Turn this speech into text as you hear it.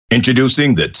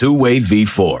Introducing the two-way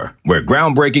V4, where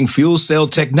groundbreaking fuel cell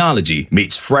technology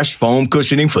meets fresh foam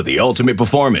cushioning for the ultimate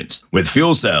performance. With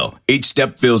fuel cell, each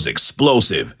step feels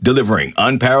explosive, delivering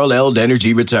unparalleled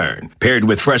energy return. Paired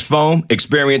with fresh foam,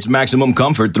 experience maximum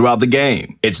comfort throughout the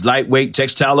game. Its lightweight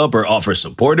textile upper offers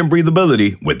support and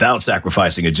breathability without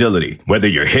sacrificing agility. Whether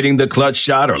you're hitting the clutch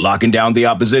shot or locking down the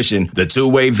opposition, the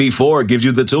two-way V4 gives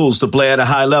you the tools to play at a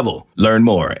high level. Learn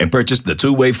more and purchase the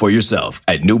two-way for yourself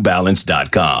at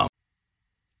newbalance.com.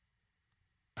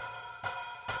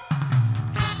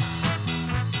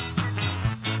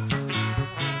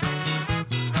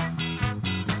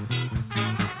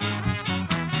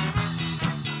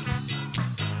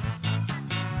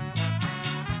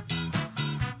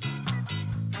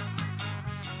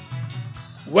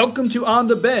 Welcome to On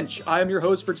the Bench. I am your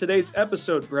host for today's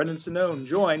episode, Brendan Sinone,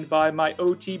 joined by my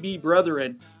OTB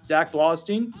brethren, Zach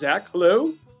Blostein. Zach,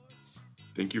 hello.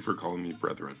 Thank you for calling me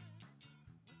brethren.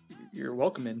 You're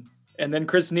welcome in. And then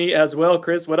Chris Nee as well.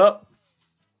 Chris, what up?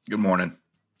 Good morning.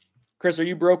 Chris, are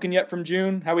you broken yet from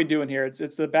June? How we doing here?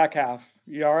 It's the back half.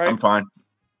 You all right? I'm fine.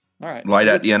 All right. Light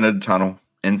at the end of the tunnel.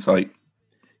 In sight.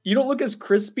 You don't look as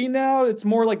crispy now. It's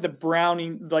more like the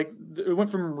browning, like it went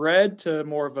from red to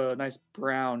more of a nice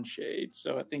brown shade.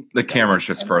 So I think the camera's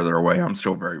just further away. I'm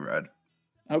still very red.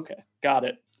 Okay, got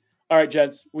it. All right,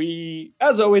 gents. We,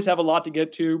 as always, have a lot to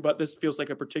get to, but this feels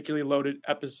like a particularly loaded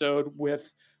episode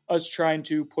with us trying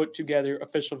to put together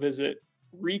official visit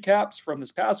recaps from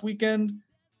this past weekend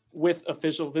with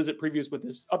official visit previews with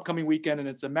this upcoming weekend. And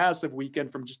it's a massive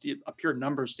weekend from just a pure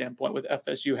numbers standpoint with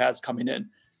FSU has coming in.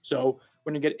 So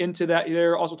we're going to get into that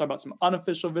there. Also talk about some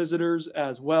unofficial visitors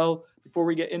as well. Before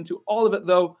we get into all of it,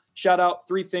 though, shout out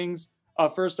three things.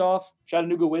 First off,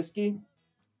 Chattanooga Whiskey,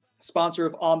 sponsor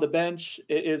of On the Bench.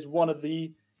 It is one of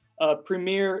the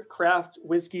premier craft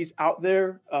whiskeys out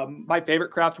there. My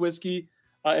favorite craft whiskey,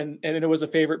 and it was a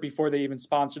favorite before they even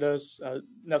sponsored us,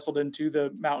 nestled into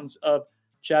the mountains of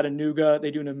Chattanooga. They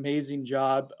do an amazing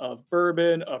job of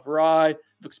bourbon, of rye,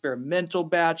 of experimental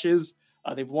batches.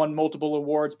 They've won multiple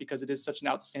awards because it is such an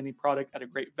outstanding product at a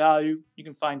great value. You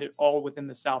can find it all within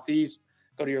the Southeast.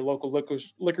 Go to your local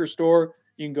liquor store.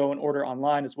 You can go and order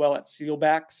online as well at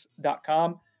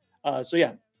sealbacks.com. So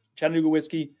yeah, Chattanooga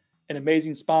Whiskey, an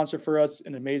amazing sponsor for us,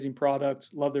 an amazing product.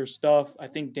 Love their stuff. I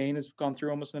think Dane has gone through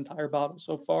almost an entire bottle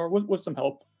so far with some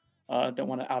help. Don't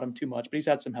want to out him too much, but he's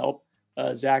had some help.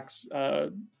 Zach's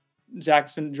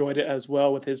enjoyed it as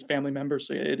well with his family members.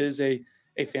 So it is a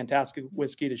fantastic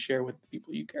whiskey to share with the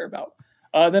people you care about.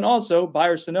 Then also,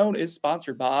 Buyer Sinone is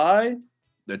sponsored by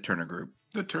the Turner Group.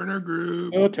 The Turner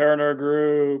Group. The Turner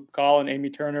Group. Colin,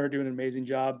 Amy Turner doing an amazing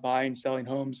job buying, selling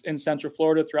homes in Central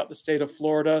Florida, throughout the state of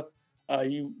Florida.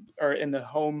 You are in the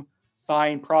home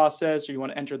buying process or you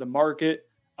want to enter the market,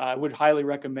 I would highly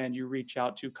recommend you reach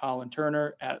out to Colin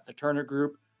Turner at the Turner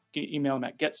Group. You can email him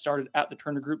at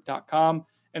getstarted@theturnergroup.com.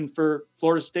 And for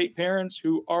Florida State parents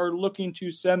who are looking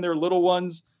to send their little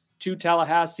ones to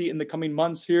Tallahassee in the coming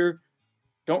months here,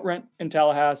 don't rent in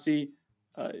Tallahassee.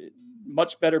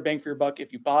 Much better bang for your buck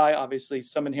if you buy. Obviously,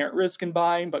 some inherent risk in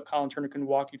buying, but Colin Turner can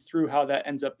walk you through how that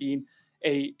ends up being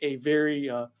a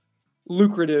very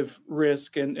lucrative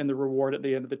risk, and the reward at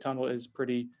the end of the tunnel is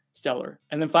pretty stellar.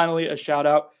 And then finally, a shout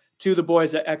out to the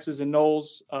boys at X's and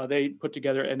Knowles. They put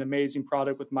together an amazing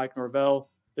product with Mike Norvell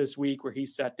this week, where he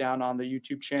sat down on the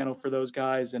YouTube channel for those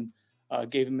guys and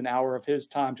gave him an hour of his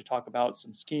time to talk about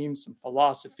some schemes, some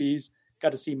philosophies.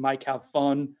 Got to see Mike have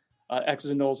fun.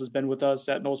 X's and Knowles has been with us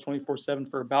at Knowles 24/7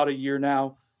 for about a year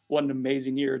now. What an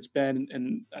amazing year it's been.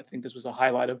 And I think this was a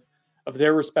highlight of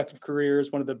their respective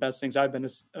careers. One of the best things I've been,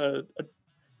 what's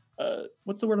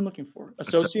the word I'm looking for?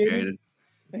 Associated.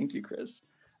 Thank you, Chris.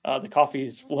 The coffee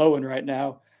is flowing right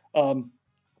now.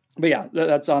 But yeah,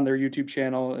 that's on their YouTube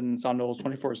channel, and it's on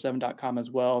Knowles247.com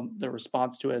as well. The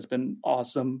response to it has been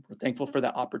awesome. We're thankful for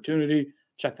that opportunity.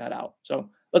 Check that out. So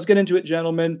let's get into it,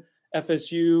 gentlemen.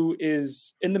 FSU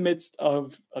is in the midst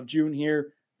of June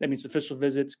here. That means official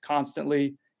visits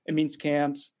constantly. It means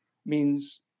camps,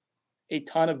 means a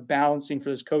ton of balancing for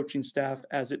this coaching staff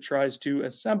as it tries to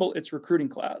assemble its recruiting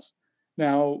class.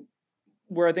 Now,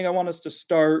 where I think I want us to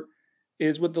start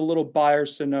is with the little Buyer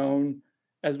Sinone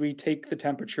as we take the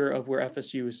temperature of where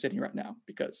FSU is sitting right now,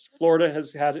 because Florida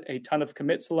has had a ton of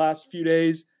commits the last few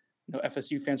days. You know,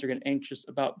 FSU fans are getting anxious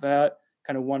about that,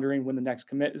 kind of wondering when the next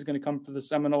commit is going to come for the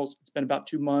Seminoles. It's been about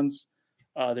 2 months.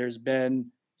 There's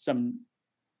been some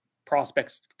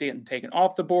prospects getting taken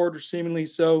off the board, or seemingly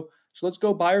so. So let's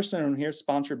go Buyer Sinone here,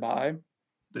 sponsored by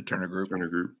the Turner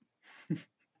Group.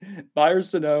 Buyer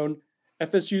Sinone.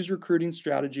 FSU's recruiting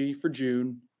strategy for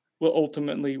June will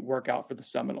ultimately work out for the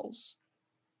Seminoles.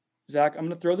 Zach, I'm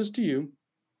going to throw this to you.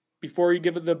 Before you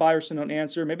give it the buy or sell note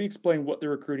answer, maybe explain what the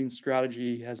recruiting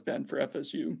strategy has been for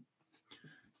FSU.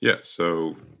 Yeah,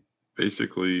 so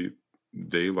basically,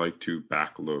 they like to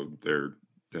backload their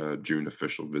June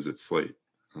official visit slate.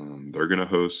 They're going to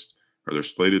host, or they're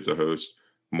slated to host,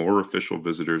 more official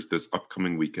visitors this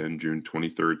upcoming weekend, June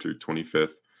 23rd to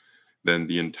 25th, than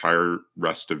the entire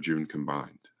rest of June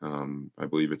combined. I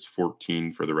believe it's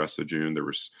 14 for the rest of June. There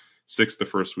was 6 the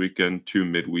first weekend, 2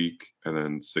 midweek, and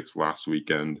then 6 last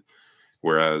weekend.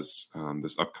 Whereas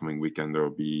this upcoming weekend, there will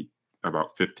be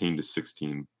about 15 to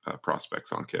 16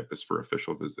 prospects on campus for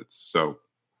official visits. So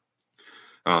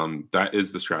that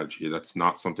is the strategy. That's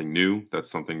not something new.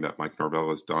 That's something that Mike Norvell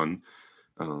has done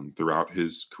throughout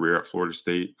his career at Florida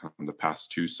State. The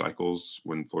past 2 cycles,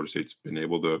 when Florida State's been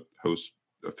able to host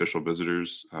official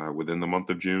visitors within the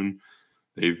month of June,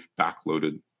 they've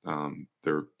backloaded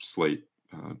their slate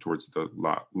towards the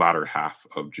latter half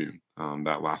of June.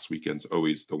 That last weekend's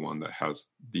always the one that has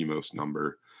the most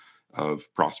number of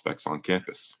prospects on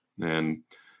campus. And,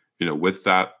 with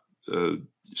that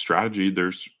strategy,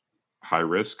 there's high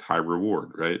risk, high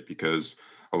reward, right? Because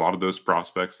a lot of those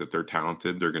prospects, if they're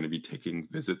talented, they're going to be taking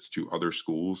visits to other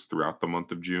schools throughout the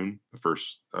month of June,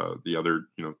 the other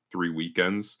 3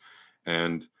 weekends.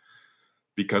 And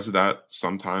because of that,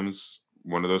 sometimes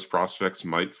one of those prospects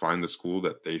might find the school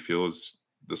that they feel is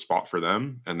the spot for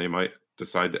them, and they might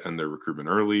decide to end their recruitment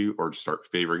early or start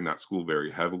favoring that school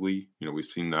very heavily. We've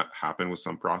seen that happen with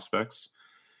some prospects.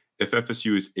 If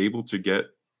FSU is able to get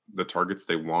the targets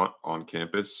they want on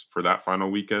campus for that final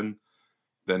weekend,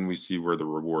 then we see where the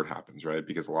reward happens, right?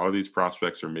 Because a lot of these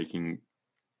prospects are making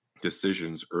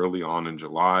decisions early on in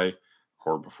July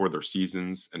or before their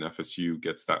seasons, and FSU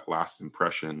gets that last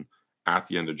impression at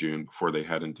the end of June before they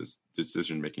head into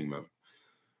decision-making mode.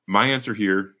 My answer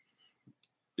here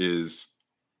is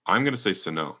I'm going to say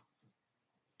Sano,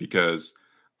 because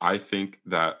I think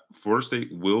that Florida State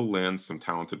will land some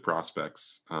talented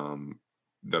prospects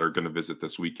that are going to visit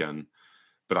this weekend.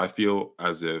 But I feel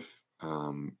as if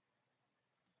I'm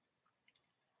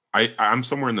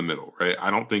somewhere in the middle, right?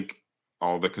 I don't think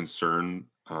all the concern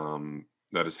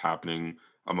that is happening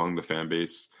among the fan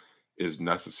base is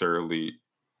necessarily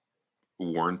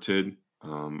warranted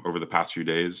over the past few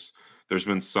days. There's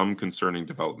been some concerning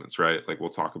developments, right? Like we'll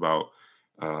talk about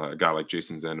a guy like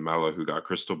Jason Zandamela who got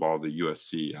crystal balled to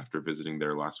USC after visiting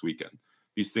there last weekend.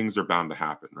 These things are bound to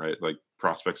happen, right? Like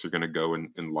prospects are going to go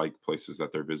and like places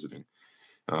that they're visiting.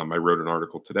 I wrote an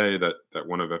article today that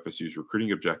one of FSU's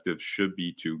recruiting objectives should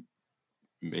be to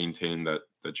maintain that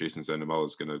Jason Zandamela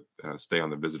is going to stay on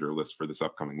the visitor list for this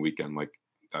upcoming weekend. Like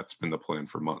that's been the plan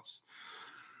for months.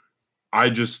 I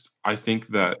think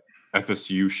that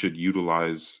FSU should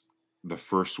utilize the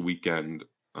first weekend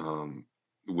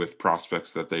with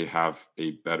prospects that they have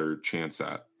a better chance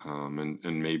at,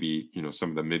 and maybe some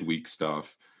of the midweek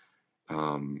stuff.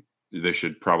 They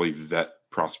should probably vet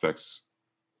prospects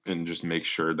and just make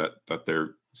sure that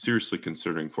they're seriously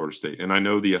considering Florida State. And I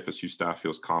know the FSU staff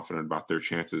feels confident about their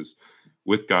chances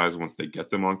with guys once they get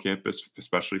them on campus,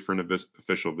 especially for an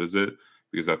official visit,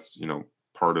 because that's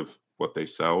part of what they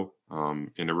sell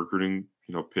in a recruiting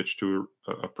pitch to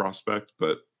a prospect.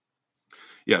 But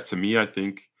yeah, to me, I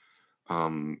think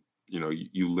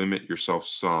you limit yourself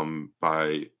some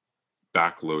by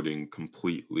backloading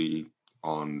completely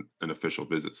on an official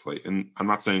visit slate. And I'm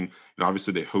not saying,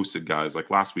 obviously they hosted guys like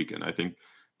last weekend. I think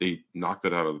they knocked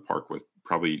it out of the park with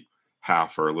probably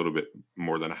half or a little bit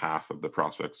more than half of the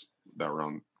prospects that were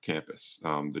on campus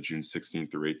the June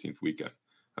 16th through 18th weekend.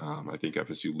 I think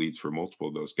FSU leads for multiple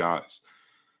of those guys.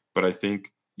 But I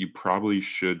think you probably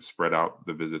should spread out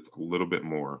the visits a little bit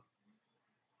more.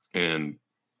 And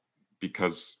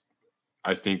because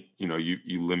I think,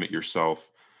 you limit yourself.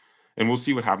 And we'll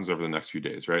see what happens over the next few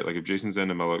days, right? Like if Jason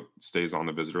Zandamela stays on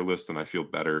the visitor list, then I feel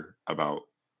better about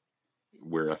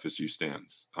where FSU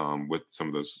stands with some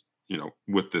of those,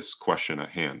 with this question at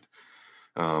hand.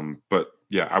 But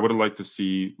yeah, I would have liked to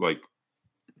see like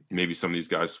maybe some of these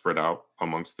guys spread out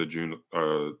amongst the June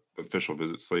official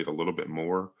visit slate a little bit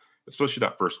more, especially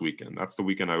that first weekend. That's the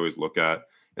weekend I always look at.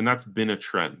 And that's been a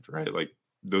trend, right? Like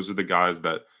those are the guys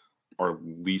that are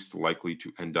least likely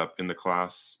to end up in the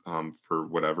class for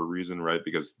whatever reason, right?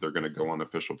 Because they're going to go on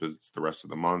official visits the rest of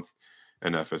the month.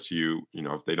 And FSU,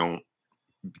 if they don't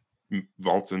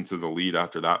vault into the lead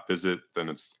after that visit, then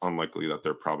it's unlikely that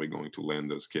they're probably going to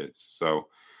land those kids. So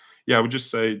yeah, I would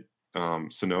just say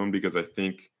Sonone, because I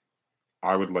think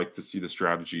I would like to see the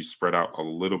strategy spread out a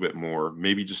little bit more,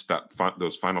 maybe just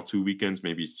those final 2 weekends,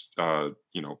 maybe,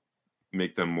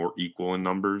 make them more equal in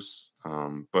numbers.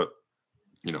 But,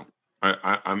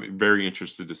 I'm very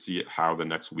interested to see how the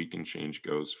next week and change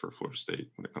goes for Florida State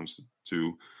when it comes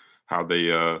to how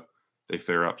they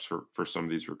fare up for some of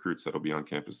these recruits that'll be on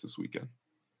campus this weekend.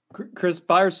 Chris,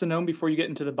 Byers Sinone, before you get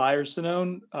into the Byers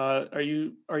Sinone, are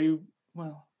you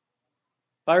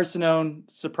Byers Sinone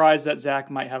surprised that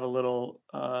Zach might have a little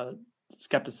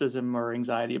skepticism or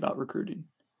anxiety about recruiting?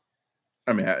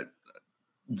 I mean,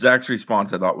 Zach's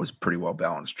response I thought was pretty well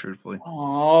balanced, truthfully.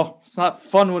 Oh, it's not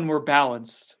fun when we're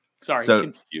balanced. Sorry. So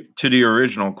continue. to the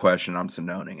original question, I'm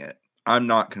Sinoning it. I'm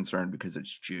not concerned because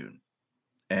it's June.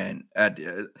 And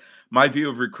my view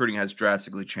of recruiting has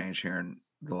drastically changed here in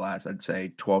the last, I'd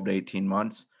say, 12 to 18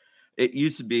 months. It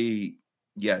used to be,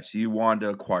 yes, you wanted to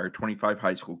acquire 25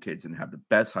 high school kids and have the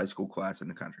best high school class in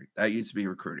the country. That used to be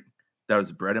recruiting. That was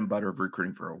the bread and butter of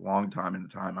recruiting for a long time in the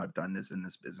time I've done this in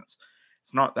this business.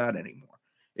 It's not that anymore.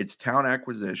 It's talent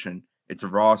acquisition. It's a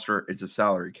roster. It's a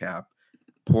salary cap.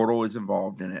 Portal is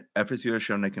involved in it. FSU has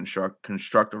shown they can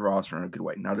construct a roster in a good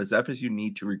way. Now, does FSU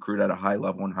need to recruit at a high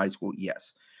level in high school?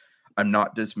 Yes. I'm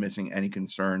not dismissing any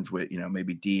concerns with,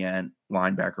 maybe DN,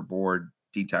 linebacker board,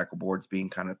 D tackle boards being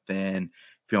kind of thin,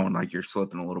 feeling like you're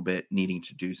slipping a little bit, needing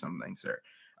to do some things there.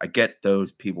 I get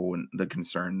those people and the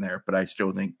concern there, but I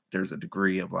still think there's a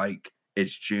degree of like,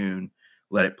 it's June,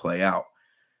 let it play out.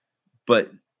 But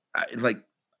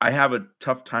I have a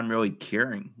tough time really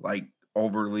caring, like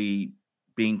overly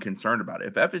being concerned about it.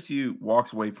 If FSU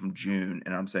walks away from June,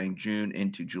 and I'm saying June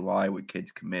into July with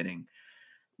kids committing,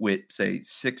 with say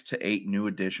 6 to 8 new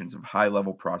additions of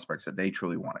high-level prospects that they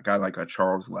truly want, a guy like a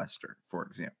Charles Lester, for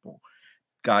example,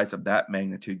 guys of that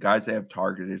magnitude, guys they have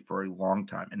targeted for a long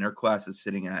time, and their class is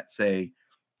sitting at, say,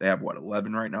 they have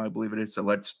 11 right now, I believe it is. So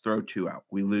let's throw 2 out.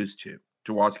 We lose 2.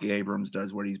 Tawaski Abrams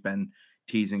does what he's been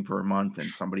teasing for a month, and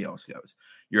somebody else goes.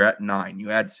 You're at 9.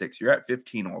 You add 6. You're at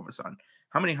 15 all of a sudden.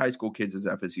 How many high school kids is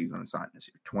FSU going to sign this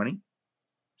year? 20?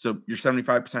 So you're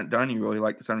 75% done. You really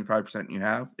like the 75% you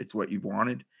have. It's what you've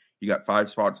wanted. You got 5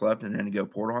 spots left, and then you go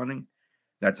portal hunting.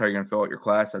 That's how you're going to fill out your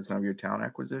class. That's going to be your talent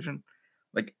acquisition.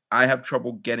 Like, I have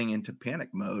trouble getting into panic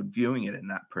mode, viewing it in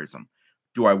that prism.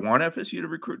 Do I want FSU to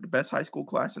recruit the best high school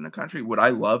class in the country? Would I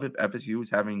love if FSU was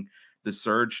having the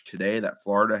surge today that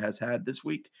Florida has had this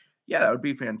week? Yeah, that would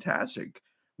be fantastic.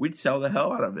 We'd sell the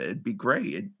hell out of it. It'd be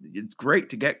great. It's great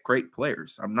to get great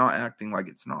players. I'm not acting like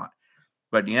it's not.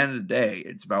 But at the end of the day,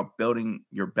 it's about building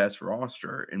your best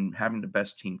roster and having the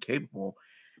best team capable.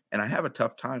 And I have a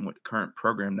tough time with the current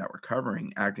program that we're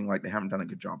covering, acting like they haven't done a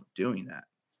good job of doing that.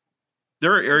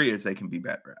 There are areas they can be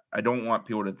better at. I don't want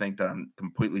people to think that I'm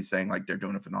completely saying like they're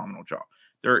doing a phenomenal job.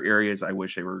 There are areas I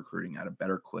wish they were recruiting at a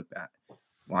better clip at.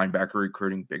 Linebacker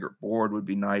recruiting, bigger board would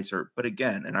be nicer. But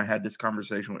again, and I had this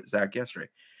conversation with Zach yesterday,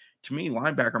 to me,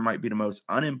 linebacker might be the most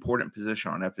unimportant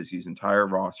position on FSU's entire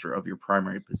roster of your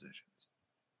primary positions,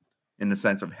 in the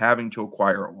sense of having to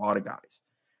acquire a lot of guys.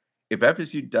 If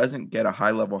FSU doesn't get a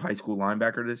high-level high school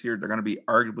linebacker this year, they're going to be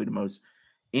arguably the most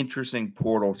interesting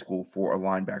portal school for a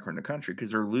linebacker in the country,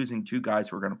 because they're losing 2 guys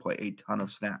who are going to play a ton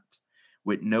of snaps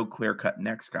with no clear-cut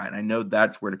next guy. And I know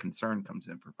that's where the concern comes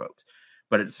in for folks.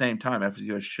 But at the same time,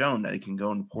 FSU has shown that it can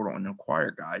go in the portal and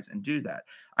acquire guys and do that.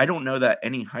 I don't know that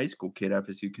any high school kid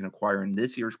FSU can acquire in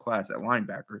this year's class at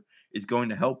linebacker is going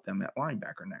to help them at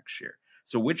linebacker next year.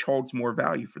 So which holds more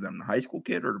value for them, the high school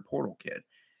kid or the portal kid?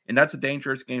 And that's a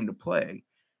dangerous game to play.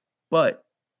 But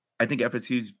I think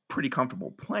FSU is pretty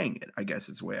comfortable playing it, I guess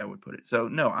is the way I would put it. So,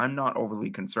 no, I'm not overly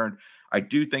concerned. I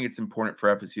do think it's important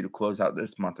for FSU to close out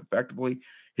this month effectively.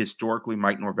 Historically,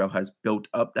 Mike Norvell has built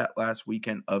up that last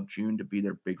weekend of June to be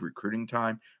their big recruiting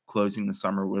time, closing the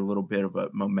summer with a little bit of a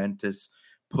momentous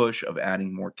push of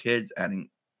adding more kids, adding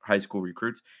high school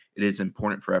recruits. It is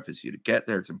important for FSU to get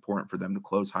there. It's important for them to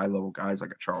close high-level guys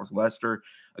like a Charles Lester.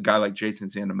 A guy like Jason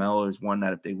Sandomelo is one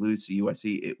that if they lose to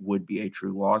USC, it would be a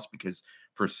true loss, because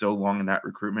for so long in that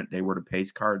recruitment, they were the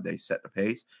pace card. They set the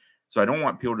pace. So I don't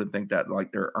want people to think that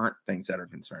like there aren't things that are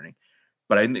concerning.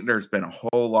 But I think there's been a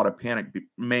whole lot of panic,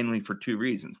 mainly for 2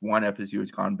 reasons. One, FSU has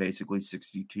gone basically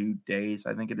 62 days,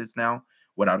 I think it is now,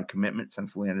 without a commitment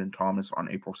since Landon Thomas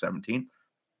on April 17th.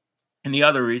 And the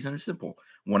other reason is simple.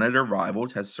 One of their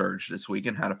rivals has surged this week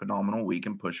and had a phenomenal week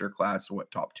and pushed their class to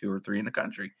top 2 or 3 in the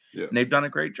country. Yeah. And they've done a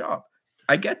great job.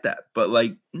 I get that. But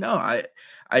no,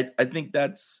 I think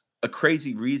that's a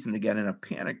crazy reason to get in a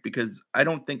panic, because I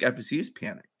don't think FSU is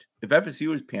panicked. If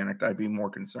FSU is panicked, I'd be more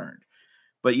concerned.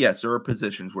 But yes, there are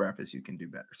positions where FSU can do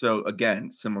better. So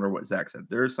again, similar to what Zach said,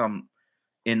 there is some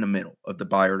in the middle of the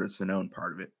Byard to Sinone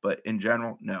part of it. But in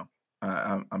general, no,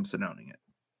 I'm Sinoning it.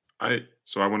 I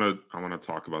want to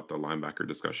talk about the linebacker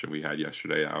discussion we had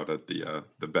yesterday out at the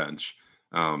bench.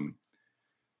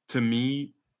 To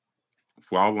me,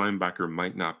 while linebacker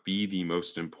might not be the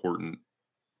most important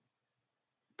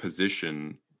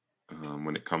position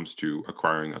when it comes to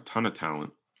acquiring a ton of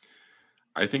talent,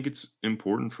 I think it's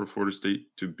important for Florida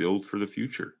State to build for the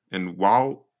future. And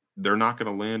while they're not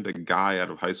going to land a guy out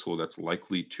of high school that's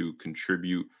likely to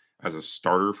contribute as a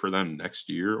starter for them next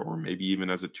year, or maybe even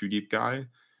as a two deep guy,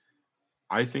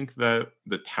 I think that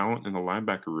the talent in the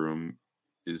linebacker room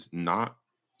is not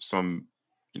something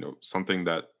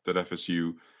that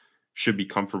FSU should be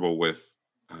comfortable with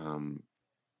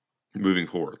moving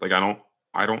forward. Like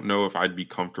I don't know if I'd be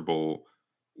comfortable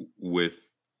with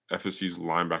FSU's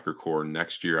linebacker core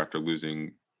next year after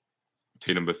losing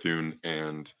Tatum Bethune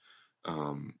and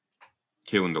Kalen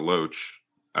DeLoach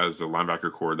as a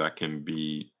linebacker core that can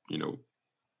be,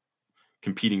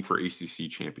 competing for ACC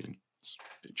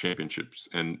championships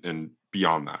and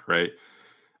beyond that, right?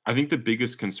 I think the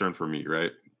biggest concern for me,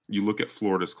 right? You look at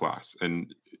Florida's class,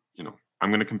 and I'm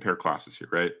going to compare classes here,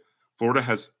 right? Florida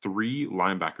has 3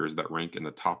 linebackers that rank in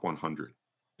the top 100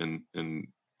 in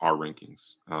our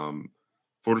rankings.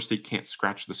 Florida State can't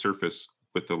scratch the surface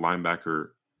with the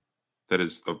linebacker that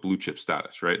is of blue chip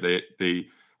status, right? They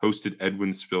hosted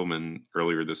Edwin Spillman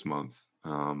earlier this month,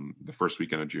 the first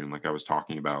weekend of June, like I was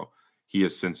talking about. He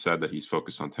has since said that he's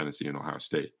focused on Tennessee and Ohio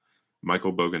State.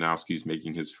 Michael Boganowski is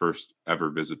making his first ever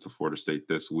visit to Florida State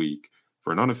this week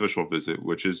for an unofficial visit,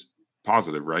 which is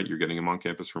positive, right? You're getting him on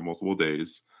campus for multiple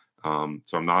days. So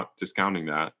I'm not discounting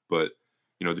that, but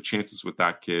the chances with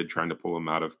that kid trying to pull him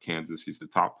out of Kansas, he's the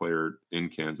top player in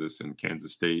Kansas, and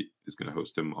Kansas State is going to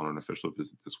host him on an official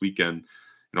visit this weekend.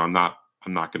 I'm not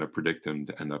going to predict him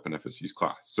to end up in FSU's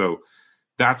class. So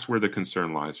that's where the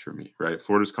concern lies for me, right?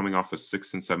 Florida's coming off a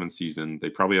 6-7 season. They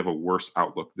probably have a worse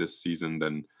outlook this season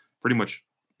than pretty much,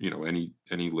 any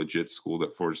legit school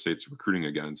that Florida State's recruiting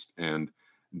against. And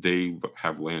they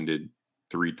have landed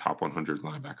 3 top 100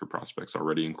 linebacker prospects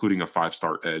already, including a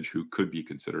 5-star edge who could be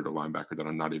considered a linebacker that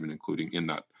I'm not even including in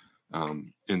that,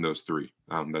 in those 3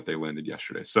 that they landed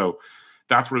yesterday. So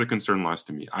that's where the concern lies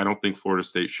to me. I don't think Florida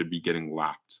State should be getting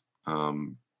lapped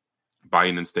by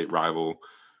an in-state rival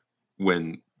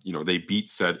when, they beat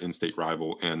said in-state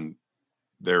rival and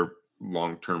their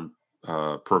long-term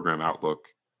program outlook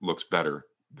looks better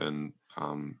than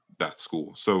that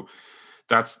school. So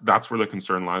that's where the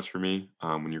concern lies for me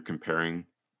when you're comparing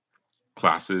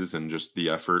classes and just the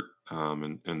effort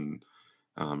and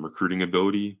recruiting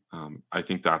ability. I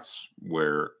think that's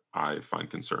where I find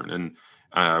concern.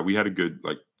 And we had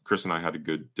Chris and I had a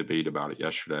good debate about it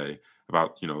yesterday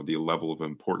about, the level of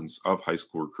importance of high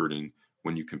school recruiting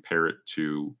when you compare it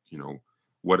to,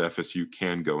 what FSU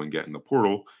can go and get in the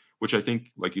portal, which I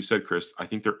think, like you said, Chris, I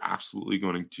think they're absolutely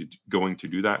going to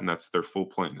do that. And that's their full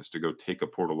plan, is to go take a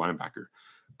portal linebacker.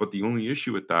 But the only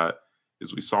issue with that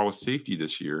is we saw with safety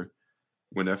this year,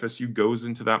 when FSU goes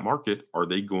into that market, are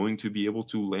they going to be able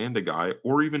to land a guy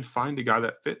or even find a guy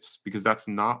that fits? Because that's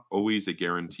not always a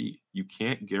guarantee. You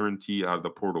can't guarantee out of the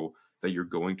portal that you're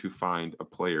going to find a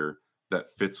player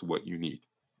that fits what you need.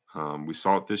 We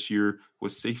saw it this year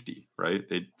with safety, right?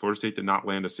 Florida State did not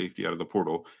land a safety out of the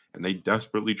portal, and they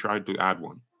desperately tried to add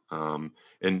one.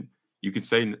 And you could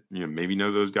say, maybe none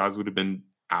of those guys would have been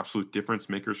absolute difference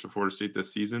makers for Florida State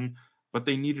this season, but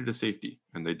they needed a safety,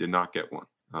 and they did not get one.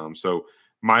 So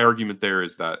my argument there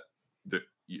is that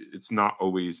it's not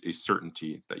always a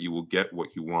certainty that you will get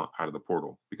what you want out of the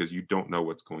portal, because you don't know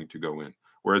what's going to go in.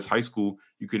 Whereas high school,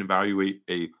 you can evaluate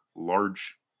a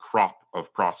large crop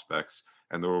of prospects,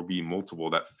 and there will be multiple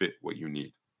that fit what you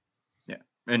need. Yeah.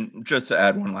 And just to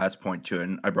add one last point to it,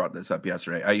 and I brought this up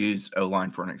yesterday, I use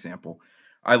O-line for an example.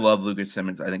 I love Lucas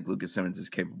Simmons. I think Lucas Simmons is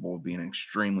capable of being an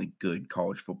extremely good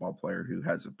college football player who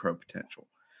has a pro potential.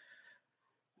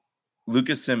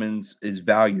 Lucas Simmons is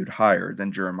valued higher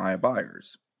than Jeremiah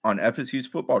Byers. On FSU's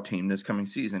football team this coming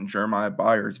season, Jeremiah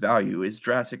Byers' value is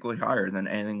drastically higher than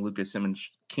anything Lucas Simmons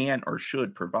can or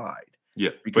should provide.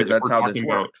 Yeah, because that's how this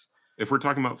works. If we're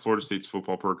talking about Florida State's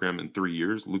football program in 3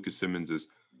 years, Lucas Simmons is.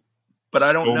 But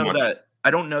I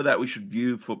don't know that we should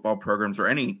view football programs or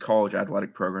any college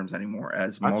athletic programs anymore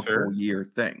as multiple year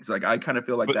things. Like, I kind of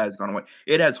feel like that has gone away.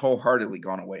 It has wholeheartedly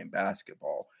gone away in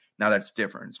basketball. Now that's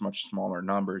different. It's much smaller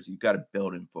numbers. You've got to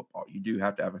build in football. You do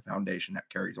have to have a foundation that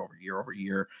carries over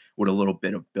year with a little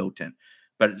bit of built in.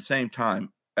 But at the same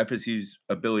time, FSU's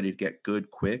ability to get good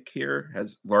quick here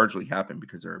has largely happened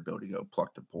because their ability to go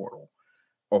pluck the portal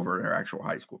over their actual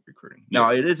high school recruiting.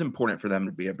 Now, it is important for them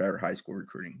to be a better high school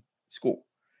recruiting school.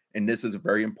 And this is a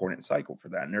very important cycle for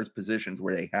that. And there's positions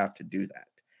where they have to do that.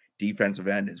 Defensive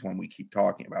end is one we keep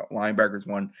talking about. Linebackers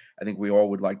one, I think we all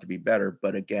would like to be better.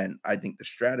 But again, I think the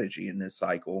strategy in this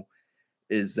cycle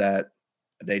is that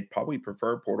they'd probably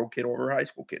prefer a portal kid over a high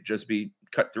school kid. Just be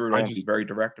cut through it all and be very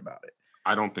direct about it.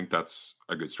 I don't think that's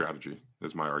a good strategy,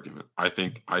 is my argument. I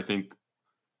think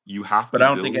you have But to I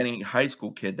don't build. think any high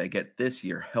school kid they get this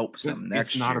year helps them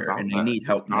next It's not year, about and they that. need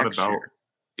help next year.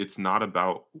 It's not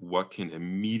about what can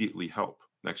immediately help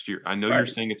next year. I know you're Right.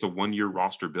 saying it's a 1-year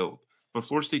roster build, but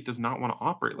Florida State does not want to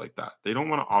operate like that. They don't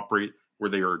want to operate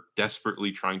where they are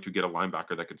desperately trying to get a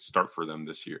linebacker that could start for them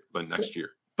next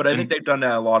year. But I think they've done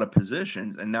that at a lot of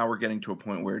positions, and now we're getting to a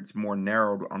point where it's more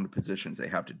narrowed on the positions they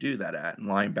have to do that at. And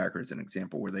linebacker is an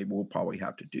example where they will probably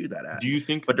have to do that at. Do you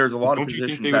think? But there's a lot of Don't you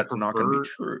think positions they would that's not going to be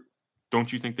prefer? true.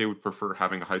 Don't you think they would prefer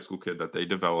having a high school kid that they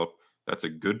develop that's a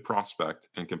good prospect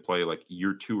and can play like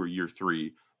year 2 or year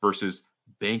 3 versus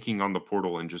banking on the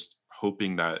portal and just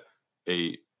hoping that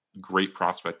a great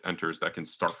prospect enters that can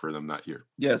start for them that year?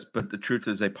 Yes, but the truth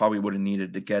is they probably would have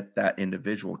needed to get that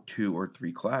individual 2 or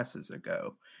 3 classes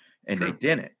ago, and they True.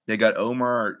 didn't. They got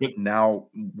Omar But- now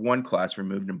 1 class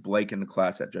removed and Blake in the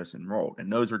class that just enrolled,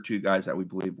 and those are 2 guys that we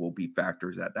believe will be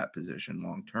factors at that position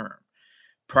long term.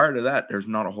 Prior to that, there's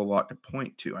not a whole lot to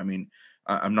point to. I mean,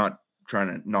 I'm not trying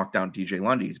to knock down DJ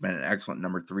Lundy. He's been an excellent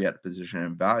number 3 at the position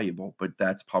and valuable, but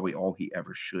that's probably all he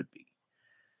ever should be.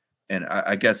 And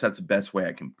I guess that's the best way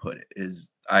I can put it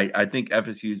is I think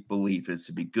FSU's belief is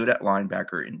to be good at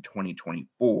linebacker in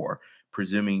 2024,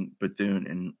 presuming Bethune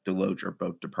and Deloach are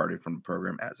both departed from the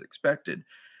program as expected,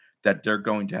 that they're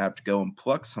going to have to go and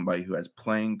pluck somebody who has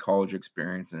playing college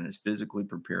experience and is physically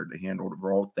prepared to handle the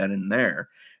role then and there.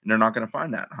 And they're not going to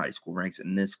find that in high school ranks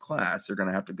in this class. They're going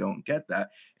to have to go and get that.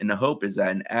 And the hope is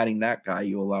that in adding that guy,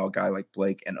 you allow a guy like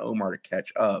Blake and Omar to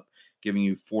catch up, giving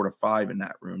you 4 to 5 in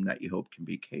that room that you hope can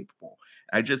be capable.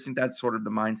 I just think that's sort of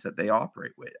the mindset they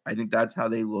operate with. I think that's how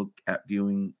they look at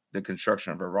viewing the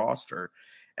construction of a roster.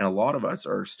 And a lot of us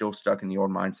are still stuck in the old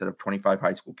mindset of 25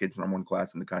 high school kids, number 1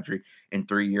 class in the country. In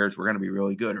 3 years, we're going to be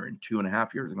really good. Or in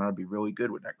 2.5 years, we're going to be really good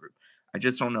with that group. I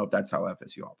just don't know if that's how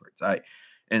FSU operates.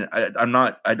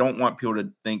 I don't want people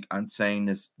to think I'm saying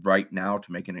this right now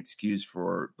to make an excuse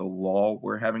for the lull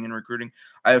we're having in recruiting.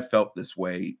 I have felt this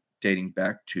way dating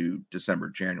back to December,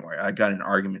 January. I got in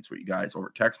arguments with you guys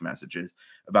over text messages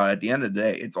about at the end of the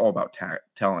day, it's all about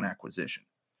talent acquisition.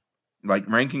 Like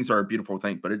rankings are a beautiful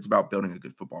thing, but it's about building a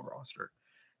good football roster.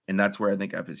 And that's where I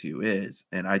think FSU is.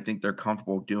 And I think they're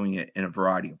comfortable doing it in a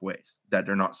variety of ways, that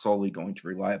they're not solely going to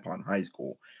rely upon high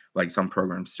school like some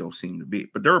programs still seem to be.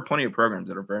 But there are plenty of programs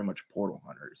that are very much portal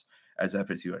hunters, as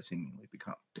FSU has seemingly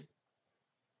become.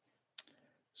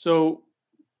 So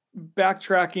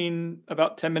backtracking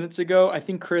about 10 minutes ago, I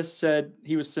think Chris said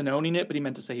he was Sononing it, but he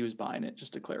meant to say he was buying it,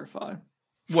 just to clarify.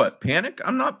 What, panic?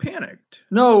 I'm not panicked.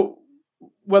 No,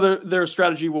 whether their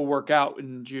strategy will work out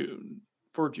in June.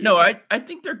 For June. No, I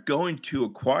think they're going to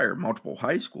acquire multiple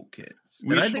high school kids.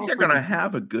 And I think they're going to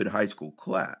have a good high school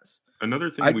class. Another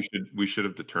thing we should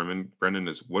have determined, Brendan,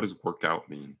 is what does workout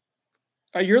mean?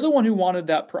 You're the one who wanted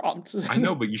that prompt. I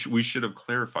know, but we should have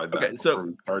clarified that. Okay,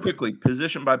 so quickly,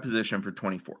 position by position for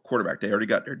 24. Quarterback, they already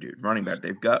got their dude. Running back,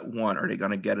 they've got one. Are they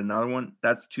going to get another one?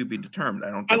 That's to be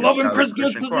determined. I love him, Chris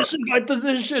goes position by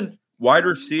position. Wide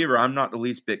receiver, I'm not the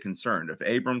least bit concerned. If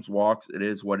Abrams walks, it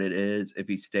is what it is. If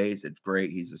he stays, it's great.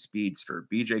 He's a speedster.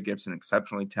 BJ Gibson,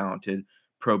 exceptionally talented.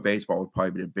 Pro baseball would probably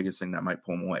be the biggest thing that might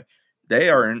pull him away. They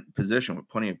are in position with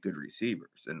plenty of good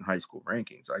receivers in high school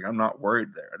rankings. Like, I'm not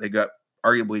worried there. They got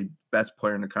arguably best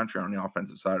player in the country on the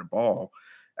offensive side of the ball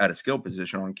at a skill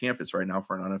position on campus right now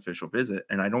for an unofficial visit.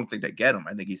 And I don't think they get him.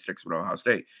 I think he sticks with Ohio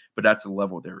State, but that's the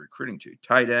level they're recruiting to.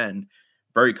 Tight end,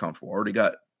 very comfortable. Already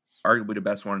got arguably the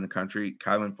best one in the country.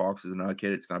 Kylan Fox is another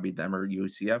kid. It's going to be them or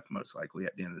UCF most likely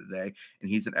at the end of the day. And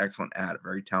he's an excellent ad, a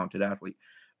very talented athlete.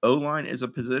 O-line is a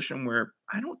position where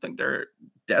I don't think they're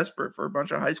desperate for a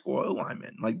bunch of high school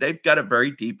O-linemen. Like, they've got a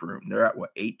very deep room. They're at,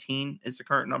 18 is the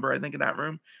current number, I think, in that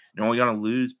room. They're only going to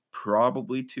lose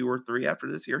probably 2 or 3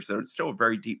 after this year. So it's still a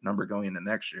very deep number going into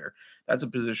next year. That's a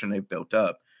position they've built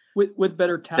up. With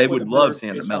better talent. They would love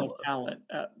Zandamela. Talent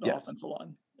at the offensive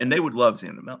line. And they would love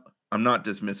Zandamela. I'm not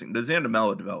dismissing. The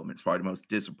Zandamela development is probably the most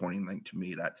disappointing thing to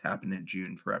me that's happened in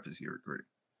June for FSU recruiting.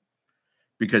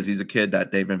 Because he's a kid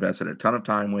that they've invested a ton of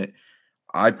time with.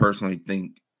 I personally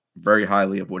think very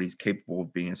highly of what he's capable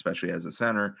of being, especially as a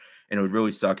center. And it would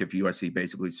really suck if USC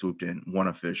basically swooped in one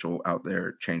official out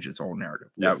there, changed its whole narrative.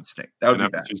 Yeah. That would stink. That would be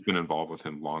bad. FSU's been involved with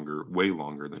him longer, way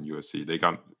longer than USC.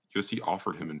 USC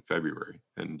offered him in February,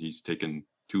 and he's taken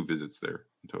 2 visits there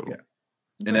in total. Yeah.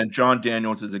 And then John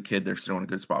Daniels is a kid they're still in a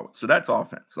good spot with. So that's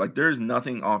offense. Like, there's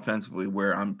nothing offensively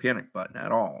where I'm panic button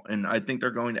at all. And I think they're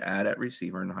going to add at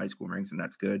receiver in the high school ranks, and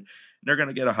that's good. And they're going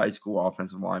to get a high school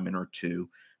offensive lineman or 2.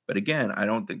 But again, I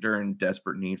don't think they're in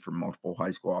desperate need for multiple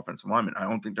high school offensive linemen. I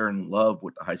don't think they're in love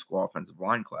with the high school offensive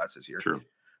line classes here. True.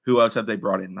 Who else have they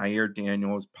brought in? Nair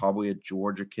Daniels, probably a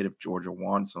Georgia kid if Georgia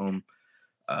wants him.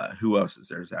 Who else is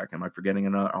there, Zach? Am I forgetting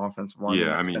another offensive lineman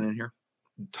that's been in here?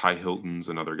 Ty Hilton's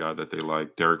another guy that they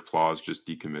like. Derek Plaus just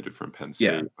decommitted from Penn State.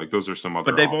 Yeah. Like those are some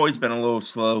other. But they've always been a little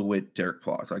slow with Derek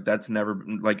Plaus. Like that's never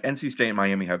been, like NC State and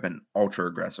Miami have been ultra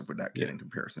aggressive with that kid in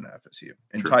comparison to FSU.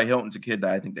 And Ty Hilton's a kid that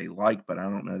I think they like, but I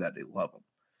don't know that they love him.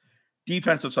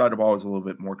 Defensive side of the ball is a little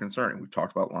bit more concerning. We've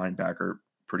talked about linebacker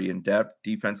pretty in depth.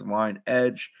 Defensive line,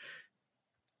 edge.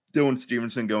 Dylan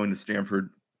Stevenson going to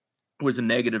Stanford was a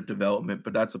negative development,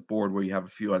 but that's a board where you have a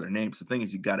few other names. The thing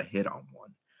is, you got to hit on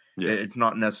one. Yeah. It's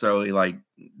not necessarily like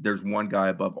there's one guy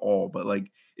above all, but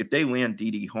like if they land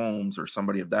D.D. Holmes or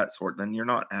somebody of that sort, then you're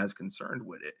not as concerned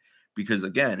with it because,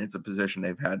 again, it's a position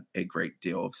they've had a great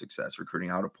deal of success recruiting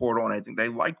out of portal, and I think they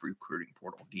like recruiting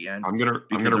portal DNs. I'm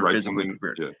gonna write something,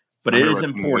 but it is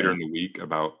important later in the week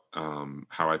about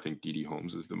how I think D.D.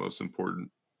 Holmes is the most important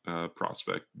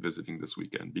prospect visiting this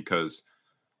weekend because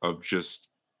of just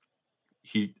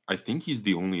I think he's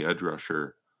the only edge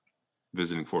rusher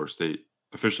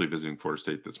officially visiting Florida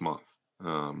State this month,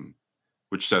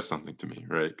 which says something to me,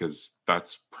 right? Because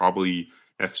that's probably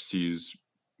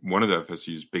one of the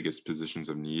FSU's biggest positions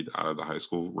of need out of the high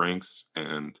school ranks.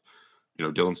 And,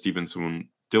 Dylan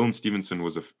Stevenson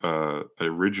was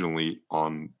originally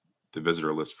on the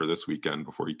visitor list for this weekend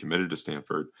before he committed to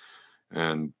Stanford.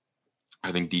 And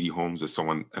I think D.D. Holmes is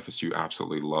someone FSU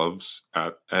absolutely loves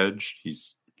at edge. He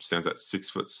stands at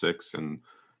 6'6" and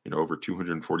over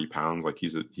 240 pounds. Like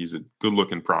he's a good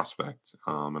looking prospect,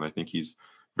 and I think he's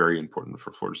very important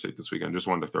for Florida State this weekend. Just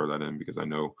wanted to throw that in because I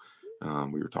know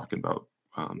we were talking about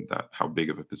that how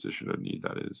big of a position of need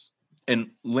that is.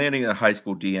 And landing a high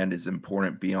school D end is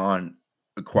important beyond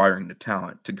acquiring the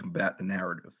talent to combat the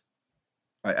narrative.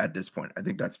 At this point, I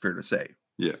think that's fair to say.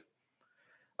 Yeah.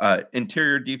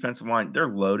 Interior defensive line, they're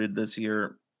loaded this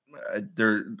year.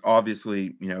 They're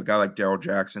obviously, a guy like Darrell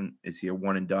Jackson, is he a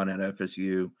one and done at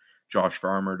FSU? Josh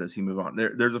Farmer, does he move on?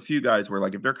 There's a few guys where,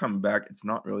 like, if they're coming back, it's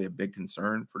not really a big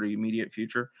concern for the immediate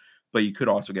future, but you could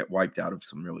also get wiped out of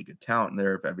some really good talent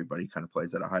there if everybody kind of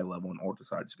plays at a high level and all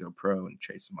decides to go pro and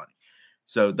chase the money.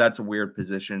 So that's a weird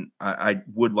position. I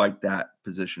would like that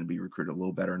position to be recruited a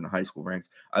little better in the high school ranks.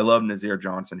 I love Nazir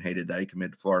Johnson. Hated that he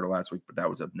committed to Florida last week, but that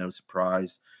was of no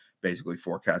surprise. Basically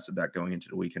forecasted that going into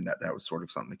the weekend that was sort of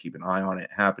something to keep an eye on.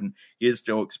 It happened. He is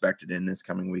still expected in this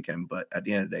coming weekend, but at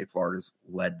the end of the day, Florida's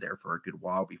led there for a good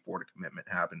while before the commitment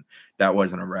happened. That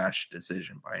wasn't a rash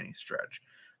decision by any stretch.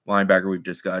 Linebacker we've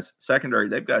discussed. Secondary,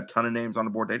 they've got a ton of names on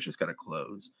the board. They just got to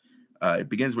close. It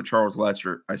begins with Charles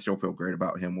Lester. I still feel great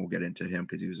about him. We'll get into him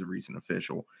because he was a recent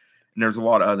official. And there's a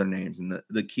lot of other names, and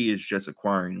the key is just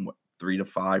acquiring 3 to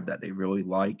 5 that they really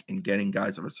like and getting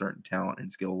guys of a certain talent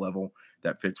and skill level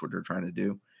that fits what they're trying to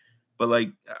do. But like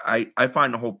I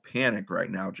find the whole panic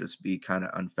right now just be kind of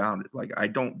unfounded. Like I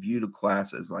don't view the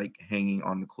class as like hanging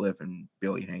on the cliff and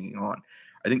Billy hanging on.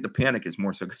 I think the panic is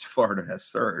more so because Florida has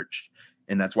surged,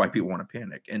 and that's why people want to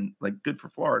panic. And like, good for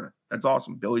Florida. That's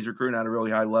awesome. Billy's recruiting at a really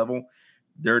high level.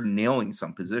 They're nailing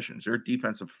some positions. Their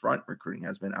defensive front recruiting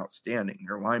has been outstanding.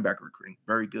 Their linebacker recruiting,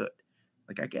 very good.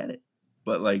 Like I get it,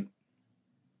 but like,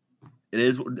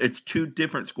 it's two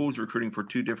different schools recruiting for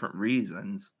two different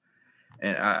reasons.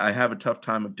 And I have a tough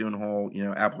time of doing a whole,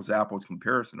 apples to apples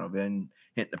comparison of it and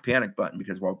hitting the panic button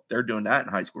because, well, they're doing that in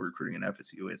high school recruiting and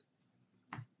FSU is.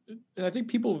 And I think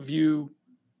people view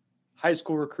high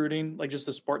school recruiting like just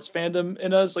the sports fandom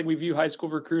in us. Like we view high school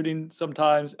recruiting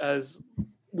sometimes as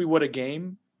we would a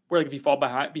game where like if you fall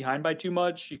behind by too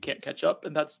much, you can't catch up.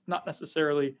 And that's not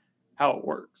necessarily how it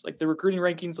works. Like the recruiting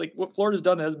rankings, like what Florida's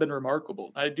done has been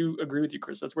remarkable. I do agree with you,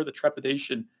 Chris. That's where the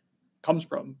trepidation comes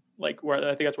from. Like where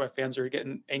I think that's why fans are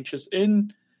getting anxious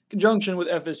in conjunction with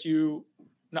FSU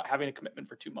not having a commitment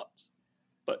for 2 months.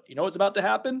 But you know what's about to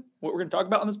happen? What we're going to talk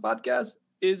about on this podcast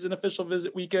is an official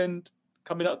visit weekend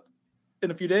coming up in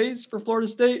a few days for Florida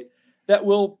State that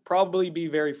will probably be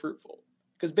very fruitful.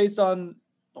 Because based on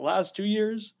the last 2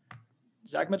 years,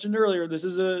 Zach mentioned earlier, this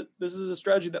is a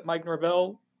strategy that Mike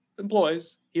Norvell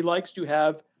employs. He likes to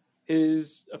have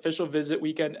his official visit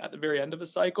weekend at the very end of a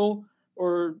cycle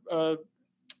or a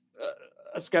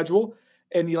schedule,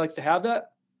 and he likes to have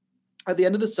that at the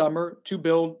end of the summer to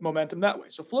build momentum that way.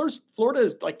 So Florida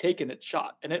is like taking its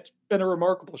shot, and it's been a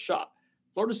remarkable shot.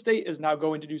 Florida State is now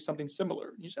going to do something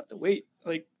similar. You just have to wait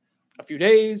like a few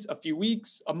days, a few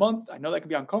weeks, a month. I know that can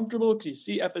be uncomfortable because you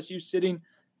see FSU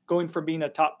going from being a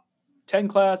top 10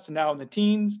 class to now in the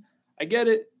teens. I get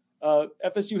it.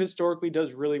 FSU historically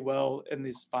does really well in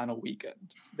this final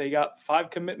weekend. They got 5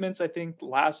 commitments, I think,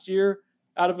 last year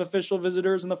out of official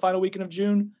visitors in the final weekend of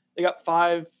June. They got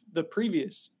 5 the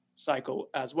previous cycle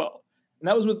as well. And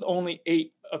that was with only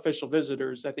 8 official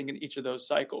visitors, I think, in each of those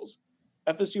cycles.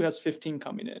 FSU has 15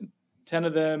 coming in. 10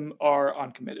 of them are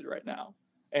uncommitted right now.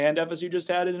 And FSU just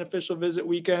had an official visit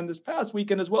weekend this past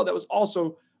weekend as well. That was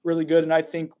also really good. And I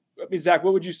think, Zach,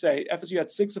 what would you say? FSU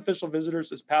had 6 official visitors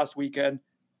this past weekend.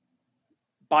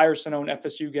 Buy or Sonone,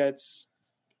 FSU gets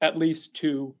at least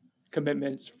 2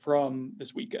 commitments from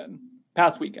this weekend,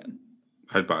 past weekend.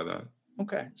 I'd buy that.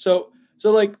 Okay. So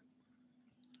like,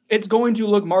 it's going to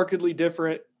look markedly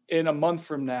different in a month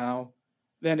from now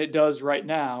than it does right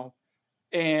now.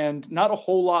 And not a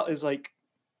whole lot is like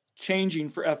changing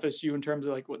for FSU in terms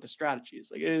of like what the strategy is.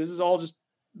 Like, this is all just,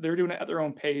 they're doing it at their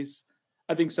own pace.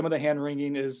 I think some of the hand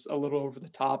wringing is a little over the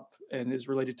top and is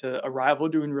related to a rival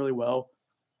doing really well.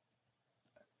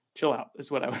 Chill out is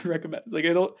what I would recommend. Like,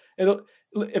 it'll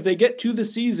if they get to the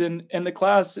season and the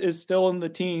class is still in the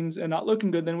teens and not looking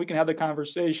good, then we can have the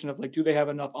conversation of like, do they have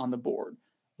enough on the board?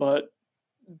 But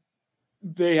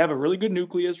they have a really good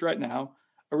nucleus right now,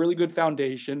 a really good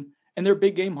foundation, and they're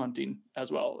big game hunting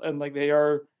as well. And like, they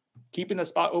are keeping a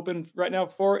spot open right now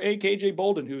for a KJ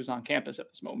Bolden, who's on campus at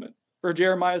this moment, for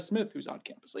Jeremiah Smith, who's on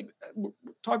campus. Like, we'll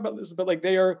talk about this, but like,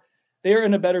 they are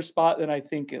in a better spot than I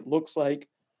think it looks like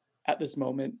at this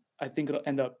moment. I think it'll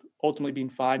end up ultimately being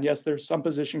fine. Yes, there's some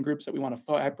position groups that we want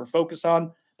to hyper focus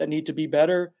on that need to be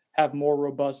better, have more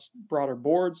robust, broader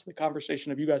boards. The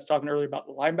conversation of you guys talking earlier about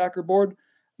the linebacker board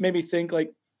made me think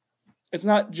like, it's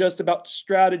not just about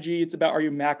strategy. It's about, are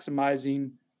you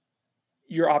maximizing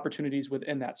your opportunities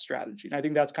within that strategy? And I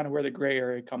think that's kind of where the gray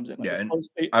area comes in. Like, yeah, and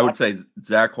I would say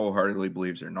Zach wholeheartedly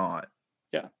believes they're not.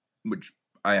 Yeah. Which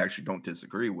I actually don't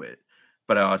disagree with.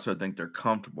 But I also think they're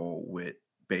comfortable with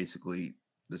basically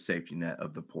the safety net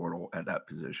of the portal at that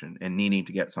position and needing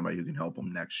to get somebody who can help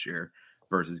them next year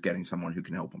versus getting someone who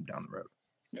can help them down the road.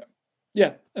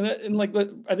 Yeah. And like,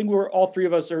 I think we're all 3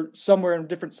 of us are somewhere on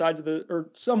different sides of or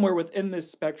somewhere within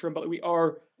this spectrum, but we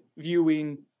are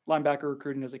viewing linebacker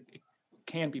recruiting as it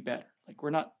can be better. Like,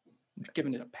 we're not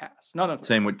giving it a pass. None of us.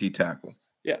 Same with D tackle.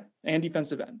 Yeah. And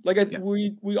defensive end. Like,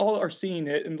 we all are seeing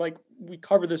it. And like, we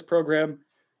cover this program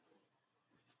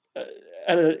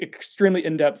at an extremely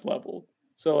in-depth level.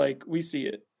 So like, we see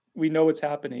it, we know what's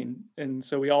happening. And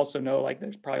so we also know like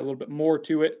there's probably a little bit more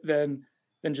to it than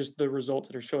just the results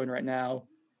that are showing right now.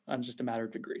 Just a matter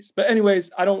of degrees. But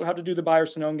anyways, I don't have to do the buy or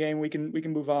Sonone game. We can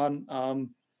move on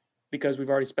because we've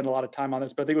already spent a lot of time on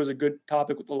this, but I think it was a good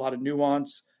topic with a lot of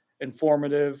nuance,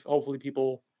 informative. Hopefully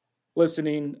people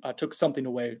listening took something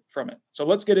away from it. So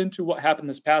let's get into what happened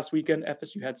this past weekend.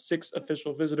 FSU had 6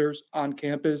 official visitors on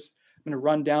campus. I'm going to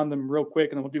run down them real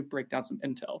quick and then we'll break down some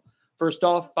intel. First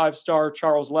off, 5-star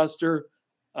Charles Lester,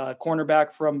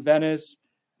 cornerback from Venice,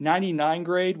 99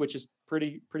 grade, which is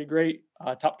pretty great.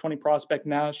 Top 20 prospect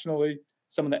nationally.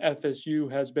 Someone that FSU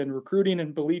has been recruiting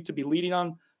and believed to be leading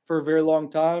on for a very long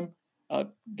time.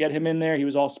 Get him in there. He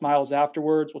was all smiles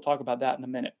afterwards. We'll talk about that in a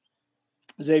minute.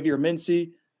 Xavier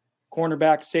Mincy,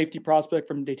 cornerback, safety prospect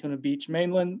from Daytona Beach,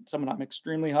 Mainland. Someone I'm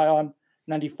extremely high on.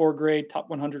 94 grade, top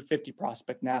 150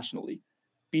 prospect nationally.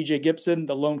 BJ Gibson,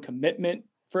 the lone commitment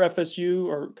for FSU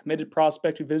or committed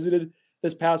prospect who visited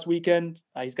this past weekend.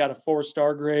 He's got a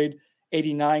 4-star grade,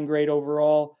 89 grade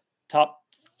overall, top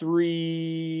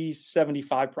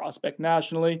 375 prospect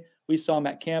nationally. We saw him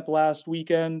at camp last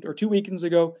weekend or 2 weekends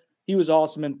ago. He was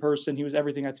awesome in person. He was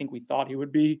everything I think we thought he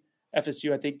would be.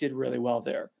 FSU, I think, did really well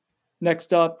there.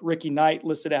 Next up, Ricky Knight,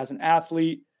 listed as an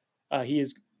athlete. He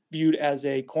is viewed as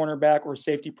a cornerback or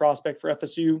safety prospect for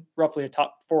FSU, roughly a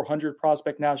top 400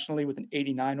 prospect nationally with an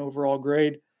 89 overall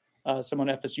grade. Someone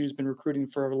FSU has been recruiting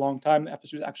for a long time.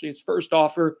 FSU was actually his first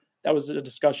offer. That was a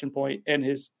discussion point in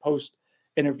his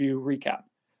post-interview recap.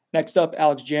 Next up,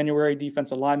 Alex January,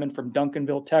 defensive lineman from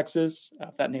Duncanville, Texas.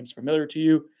 If that name's familiar to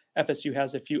you, FSU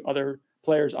has a few other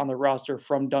players on the roster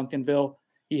from Duncanville.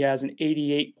 He has an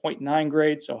 88.9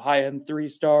 grade, so high-end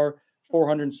 3-star,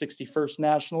 461st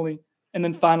nationally. And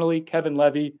then finally, Kevin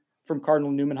Levy from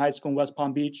Cardinal Newman High School in West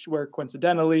Palm Beach, where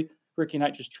coincidentally, Ricky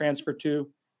Knight just transferred to.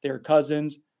 They're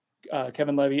cousins.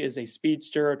 Kevin Levy is a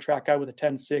speedster, a track guy with a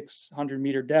 10.6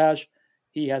 100-meter dash.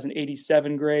 He has an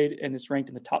 87 grade and is ranked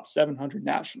in the top 700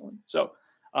 nationally. So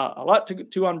a lot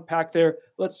to unpack there.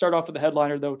 Let's start off with the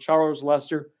headliner, though, Charles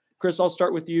Lester. Chris, I'll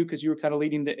start with you because you were kind of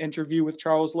leading the interview with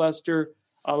Charles Lester.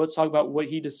 Let's talk about what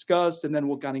he discussed, and then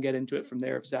we'll kind of get into it from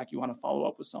there. If, Zach, you want to follow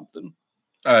up with something.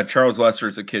 Charles Lester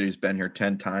is a kid who's been here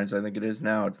 10 times, I think it is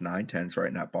now. It's 9-10, it's right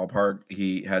in that ballpark.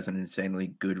 He has an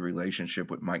insanely good relationship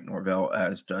with Mike Norvell,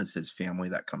 as does his family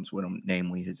that comes with him,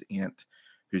 namely his aunt,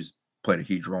 who's played a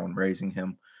huge role in raising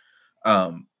him.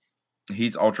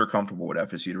 He's ultra comfortable with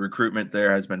FSU. The recruitment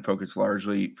there has been focused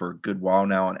largely for a good while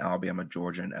now on Alabama,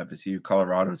 Georgia, and FSU.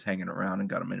 Colorado's hanging around and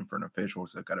got him in for an official,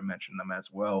 so I've got to mention them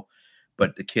as well.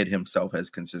 But the kid himself has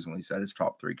consistently said his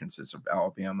top three consists of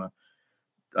Alabama,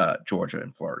 Georgia,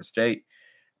 and Florida State.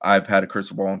 I've had a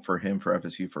crystal ball for him for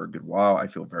FSU for a good while. I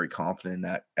feel very confident in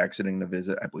that exiting the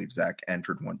visit. I believe Zach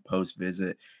entered one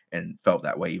post-visit and felt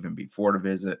that way even before the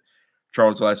visit.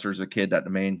 Charles Lester's a kid that the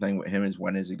main thing with him is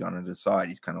when is he going to decide?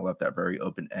 He's kind of left that very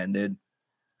open-ended.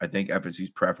 I think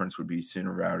FSU's preference would be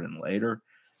sooner rather than later,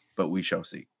 but we shall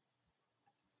see.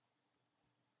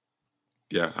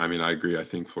 Yeah, I mean, I agree. I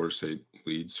think Florida State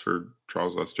leads for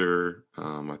Charles Lester.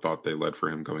 I thought they led for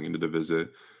him going into the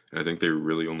visit, and I think they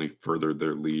really only furthered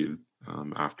their lead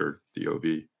after the OV.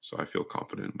 So I feel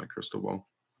confident in my crystal ball.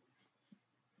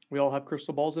 We all have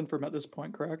crystal balls in for him at this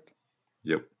point, correct?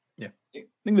 Yep. Yeah. I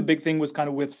think the big thing was kind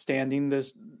of withstanding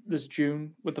this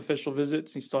June with official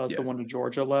visits. He still has the one to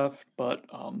Georgia left, but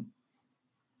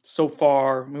so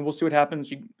far, I mean, we'll see what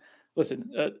happens. Listen,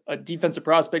 a defensive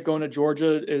prospect going to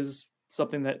Georgia is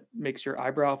something that makes your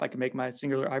eyebrow. If I can make my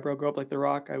singular eyebrow go up like The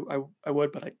Rock, I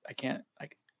would, but I can't.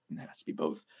 It has to be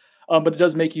both. But it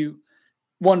does make you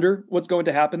wonder what's going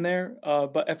to happen there.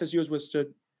 But FSU has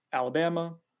withstood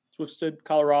Alabama, has withstood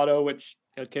Colorado, which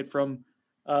a kid from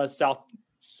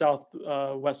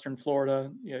southwestern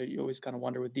Florida. You always kind of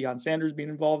wonder with Deion Sanders being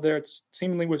involved there. It's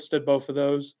seemingly withstood both of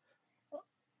those.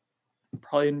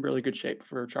 Probably in really good shape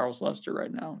for Charles Lester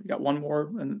right now. You got one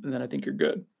more, and then I think you're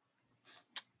good.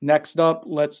 Next up,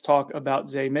 let's talk about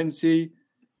Zay Mincy.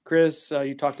 Chris,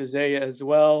 you talked to Zay as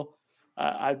well.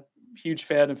 I'm a huge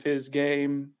fan of his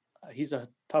game. He's a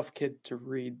tough kid to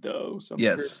read, though. So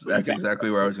yes, that's exactly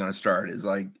where I was going to start. Is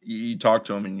like you talk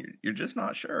to him and you're just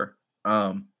not sure.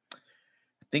 I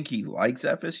think he likes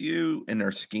FSU in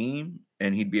their scheme,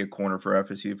 and he'd be a corner for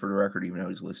FSU for the record, even though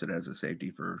he's listed as a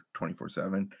safety for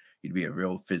 24/7. He'd be a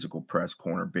real physical press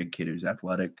corner, big kid who's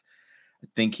athletic. I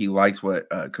think he likes what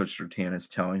Coach Sertan is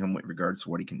telling him with regards to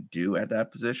what he can do at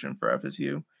that position for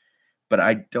FSU. But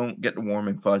I don't get the warm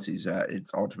and fuzzies that it's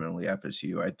ultimately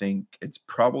FSU. I think it's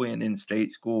probably an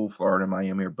in-state school. Florida and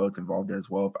Miami are both involved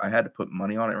as well. If I had to put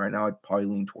money on it right now, I'd probably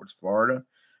lean towards Florida.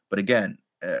 But again,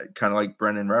 kind of like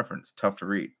Brendan referenced, tough to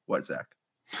read. What, Zach?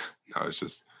 No,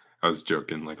 I was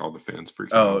joking, like all the fans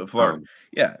freaking out. Oh, Florida.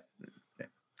 Yeah.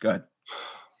 Go ahead.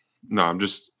 No,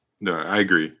 I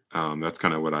agree. That's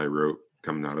kind of what I wrote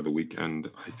coming out of the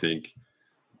weekend. I think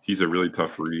he's a really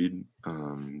tough read.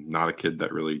 Not a kid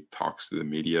that really talks to the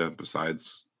media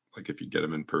besides like if you get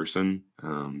him in person.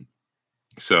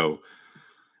 So,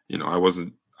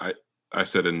 I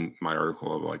said in my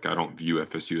article of like, I don't view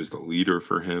FSU as the leader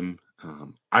for him.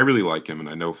 I really like him, and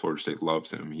I know Florida State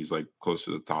loves him. He's like close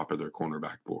to the top of their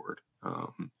cornerback board.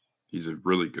 He's a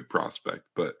really good prospect,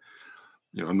 but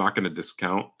I'm not going to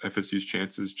discount FSU's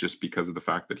chances just because of the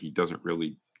fact that he doesn't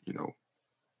really,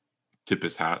 tip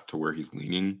his hat to where he's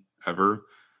leaning ever.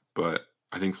 But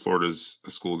I think Florida's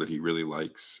a school that he really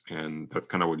likes. And that's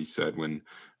kind of what he said when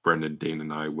Brendan, Dane,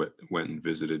 and I went and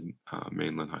visited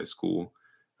Mainland High School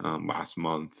last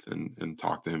month and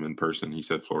talked to him in person. He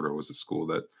said Florida was a school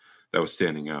that was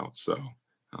standing out. So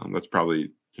that's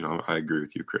probably, I agree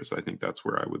with you, Chris. I think that's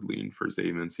where I would lean for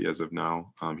Zay Mincy as of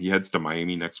now. He heads to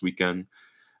Miami next weekend.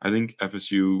 I think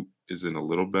FSU is in a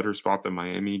little better spot than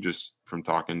Miami, just from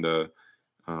talking to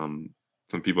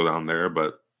some people down there,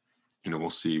 but we'll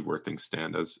see where things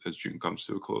stand as June comes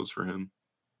to a close for him.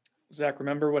 Zach,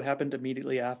 remember what happened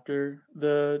immediately after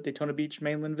the Daytona Beach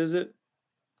mainland visit?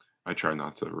 I try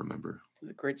not to remember.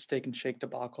 The great steak and shake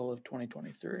debacle of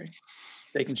 2023.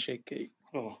 Steak and shake gate.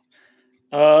 Oh.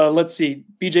 Let's see.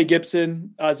 BJ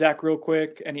Gibson, Zach, real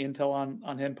quick. Any intel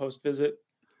on him post visit?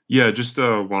 Yeah, just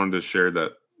wanted to share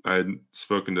that I had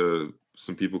spoken to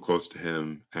some people close to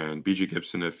him, and BJ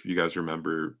Gibson, if you guys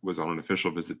remember, was on an official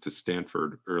visit to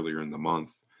Stanford earlier in the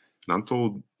month. And I'm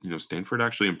told, Stanford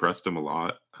actually impressed him a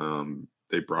lot.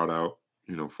 They brought out,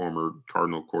 former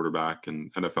Cardinal quarterback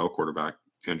and NFL quarterback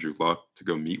Andrew Luck to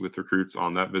go meet with recruits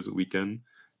on that visit weekend.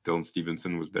 Dylan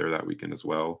Stevenson was there that weekend as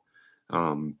well.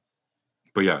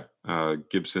 But yeah,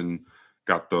 Gibson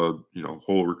got the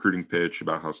whole recruiting pitch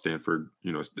about how Stanford,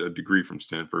 a degree from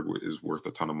Stanford is worth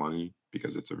a ton of money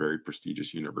because it's a very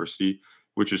prestigious university,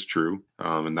 which is true,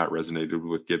 and that resonated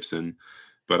with Gibson.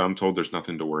 But I'm told there's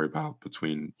nothing to worry about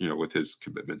between with his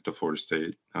commitment to Florida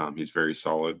State. He's very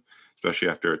solid, especially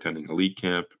after attending elite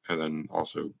camp and then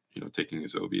also taking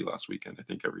his OB last weekend. I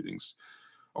think everything's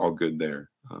all good there.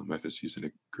 FSU's in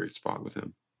a great spot with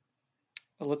him.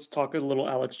 Let's talk a little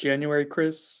Alex January,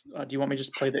 Chris. Do you want me to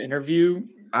just play the interview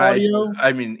audio?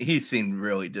 I mean, he seemed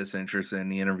really disinterested in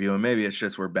the interview, and maybe it's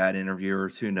just we're bad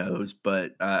interviewers. Who knows?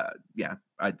 But yeah,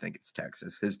 I think it's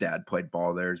Texas. His dad played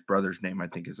ball there. His brother's name, I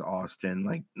think, is Austin.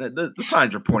 Like the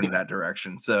signs are pointing that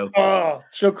direction. So,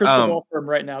 show crystal ball for him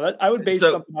right now. I would base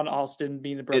something on Austin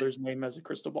being the brother's name as a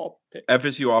crystal ball pick.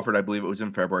 FSU offered, I believe it was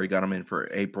in February, got him in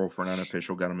for April for an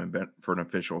unofficial, got him in for an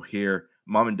official here.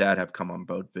 Mom and dad have come on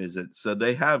both visits, so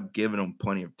they have given him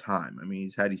plenty of time. I mean,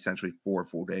 he's had essentially 4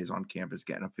 full days on campus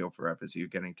getting a feel for FSU,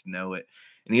 getting to know it.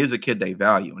 And he is a kid they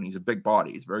value, and he's a big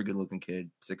body. He's a very good-looking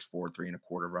kid, 6'4", 3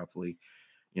 1/4 roughly.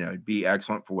 It'd be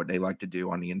excellent for what they like to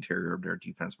do on the interior of their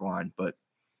defensive line. But,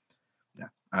 yeah,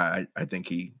 I think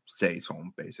he stays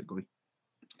home, basically.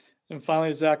 And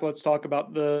finally, Zach, let's talk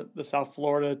about the South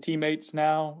Florida teammates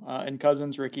now, and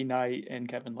Cousins, Ricky Knight, and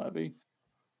Kevin Levy.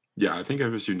 Yeah, I think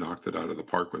FSU knocked it out of the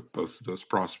park with both of those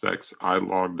prospects. I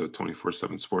logged a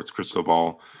 24/7 Sports crystal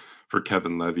ball for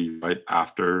Kevin Levy right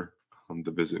after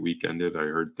the visit week ended. I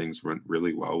heard things went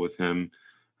really well with him,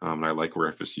 and I like where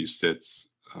FSU sits.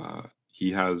 He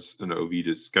has an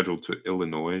OV scheduled to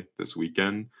Illinois this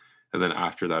weekend, and then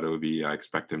after that OV, I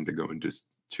expect him to go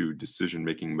into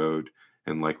decision-making mode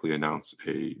and likely announce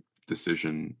a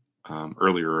decision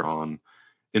earlier on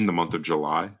in the month of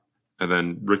July. And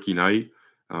then Ricky Knight,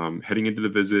 heading into the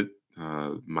visit,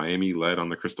 Miami led on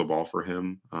the crystal ball for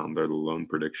him. They're the lone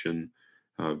prediction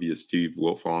via Steve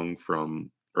Wiltfong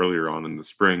from earlier on in the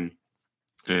spring.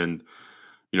 And,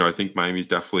 I think Miami's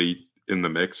definitely in the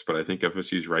mix, but I think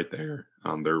FSU's right there.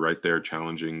 They're right there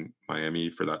challenging Miami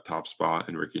for that top spot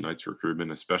in Ricky Knight's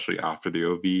recruitment, especially after the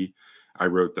OV. I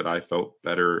wrote that I felt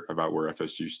better about where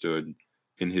FSU stood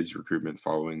in his recruitment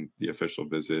following the official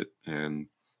visit. And,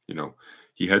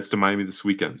 he heads to Miami this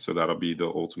weekend. So that'll be the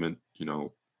ultimate,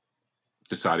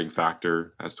 deciding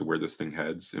factor as to where this thing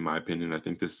heads. In my opinion, I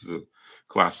think this is a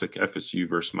classic FSU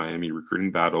versus Miami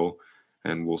recruiting battle.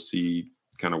 And we'll see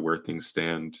kind of where things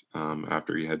stand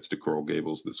after he heads to Coral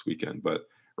Gables this weekend. But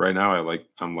right now,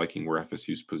 I'm liking where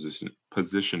FSU's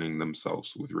positioning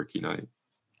themselves with Ricky Knight.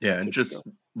 Yeah, and just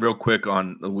real quick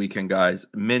on the weekend, guys.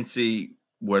 Mincy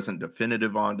wasn't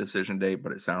definitive on decision date,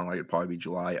 but it sounded like it'd probably be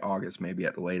July, August, maybe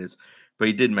at the latest. But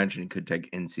he did mention he could take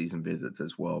in-season visits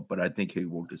as well. But I think he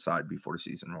will decide before the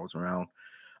season rolls around.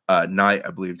 Knight,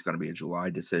 I believe, it's going to be a July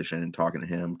decision. And talking to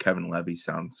him, Kevin Levy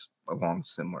sounds along a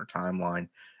similar timeline.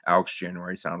 Alex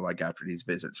January sounded like after these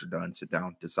visits are done, sit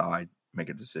down, decide, make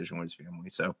a decision with his family.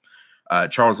 So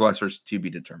Charles Lesser's to be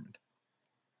determined.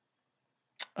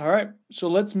 All right, so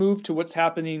let's move to what's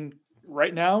happening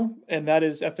right now, and that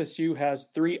is FSU has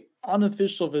 3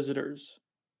 unofficial visitors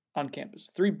on campus,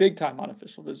 3 big-time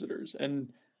unofficial visitors,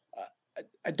 and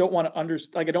I don't want to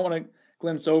I don't want to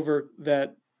glimpse over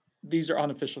that these are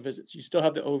unofficial visits. You still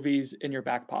have the OVs in your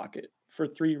back pocket for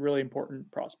 3 really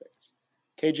important prospects: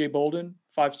 KJ Bolden,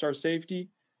 5-star safety;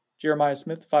 Jeremiah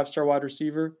Smith, 5-star wide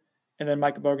receiver; and then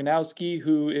Micah Boganowski,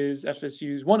 who is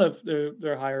FSU's one of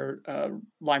their higher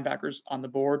linebackers on the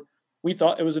board. We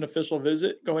thought it was an official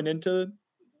visit going into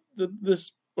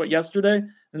yesterday,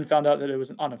 and then found out that it was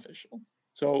an unofficial.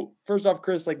 So first off,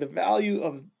 Chris, like the value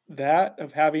of that,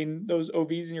 of having those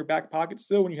OVs in your back pocket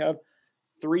still when you have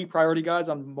 3 priority guys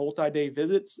on multi-day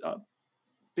visits,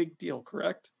 big deal,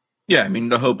 correct? Yeah, I mean,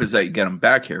 the hope is that you get them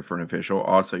back here for an official.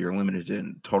 Also, you're limited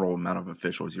in total amount of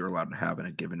officials you're allowed to have in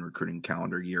a given recruiting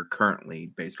calendar year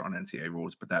currently based on NCAA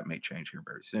rules, but that may change here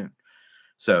very soon.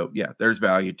 So, yeah, there's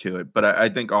value to it. But I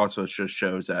think also it just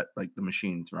shows that, like, the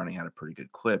machine's running at a pretty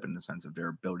good clip in the sense of their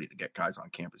ability to get guys on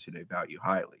campus who they value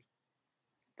highly.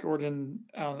 Jordan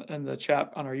in the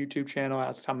chat on our YouTube channel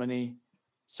asked how many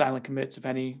silent commits, if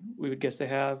any, we would guess they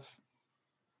have.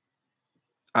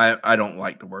 I don't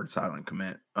like the word silent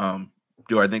commit.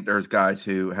 Do I think there's guys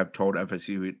who have told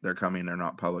FSU they're coming, they're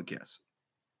not public? Yes.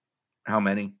 How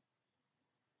many?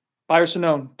 By or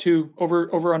known, 2,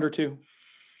 over under 2.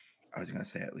 I was going to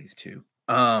say at least 2.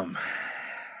 The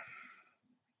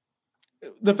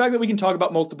fact that we can talk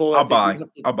about multiple, I'll buy.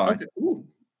 Okay. Ooh,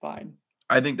 fine.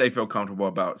 I think they feel comfortable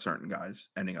about certain guys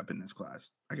ending up in this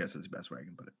class. I guess is the best way I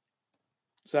can put it.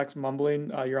 Zach's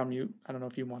mumbling. You're on mute. I don't know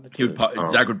if you wanted to.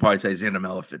 Zach would probably say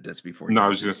Xandamela fit this before. No, I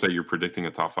was just going to say you're predicting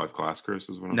a top 5 class, Chris,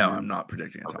 is what I'm I'm not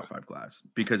predicting a top 5 class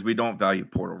because we don't value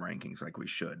portal rankings like we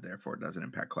should. Therefore, it doesn't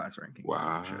impact class rankings.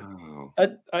 Wow.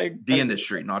 The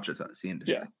industry, not just us, the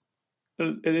industry. Yeah.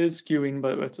 It is skewing,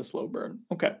 but it's a slow burn.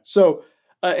 Okay. So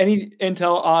Any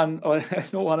intel on? Oh, I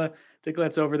don't want to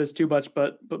glance over this too much,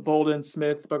 but Bolden,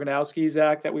 Smith, Boganowski,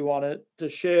 Zach, that we wanted to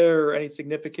share or any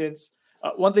significance.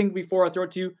 One thing before I throw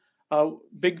it to you,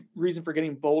 big reason for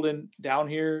getting Bolden down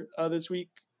here this week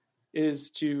is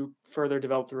to further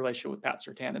develop the relationship with Pat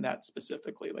Surtain, and that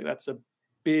specifically, like that's a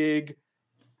big.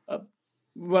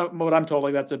 What I'm told,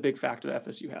 like that's a big factor that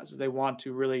FSU has is they want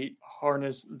to really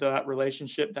harness that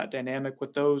relationship, that dynamic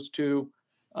with those two.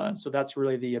 So that's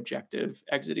really the objective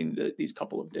exiting these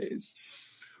couple of days.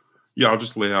 Yeah, I'll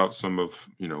just lay out some of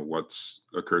what's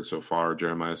occurred so far.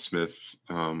 Jeremiah Smith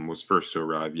was first to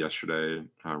arrive yesterday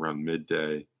around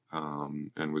midday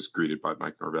and was greeted by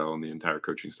Mike Norvell and the entire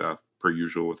coaching staff, per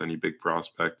usual with any big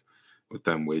prospect, with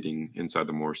them waiting inside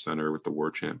the Moore Center with the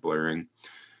war chant blaring.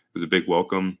 It was a big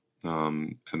welcome.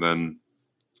 And then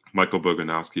Michael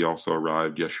Boganowski also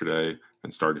arrived yesterday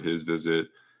and started his visit.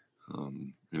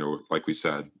 Like we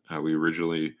said,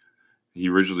 he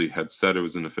originally had said it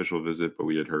was an official visit, but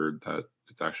we had heard that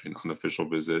it's actually an unofficial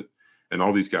visit. And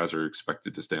all these guys are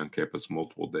expected to stay on campus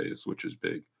multiple days, which is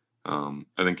big. And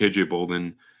then KJ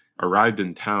Bolden arrived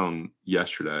in town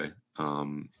yesterday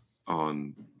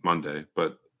on Monday,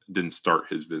 but didn't start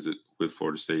his visit with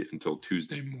Florida State until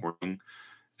Tuesday morning.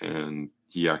 And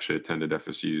he actually attended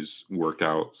FSU's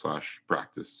workout /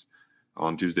 practice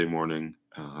on Tuesday morning,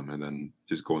 and then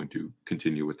is going to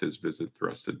continue with his visit the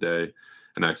rest of the day.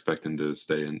 And I expect him to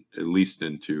stay in at least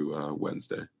into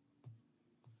Wednesday.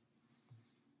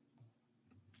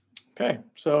 Okay,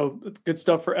 so good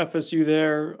stuff for FSU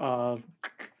there.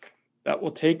 That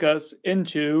will take us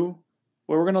into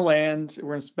where we're going to land.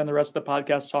 We're going to spend the rest of the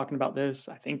podcast talking about this.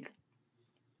 I think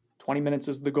 20 minutes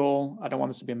is the goal. I don't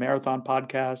want this to be a marathon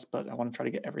podcast, but I want to try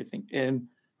to get everything in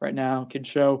right now. Kid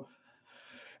show.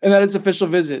 And that is official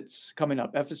visits coming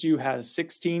up. FSU has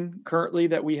 16 currently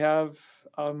that we have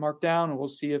marked down. And we'll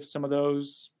see if some of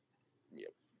those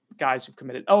guys who've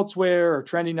committed elsewhere or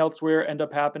trending elsewhere end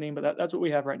up happening. But that's what we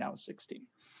have right now is 16. I'm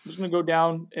just going to go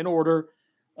down in order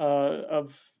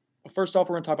of first off,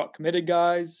 we're going to talk about committed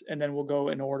guys, and then we'll go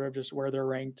in order of just where they're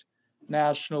ranked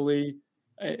nationally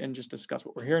and just discuss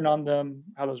what we're hearing on them,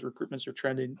 how those recruitments are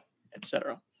trending,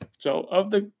 etc. So of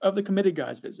the committed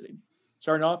guys visiting,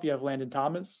 starting off, you have Landon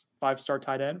Thomas, 5-star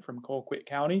tight end from Colquitt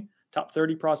County, top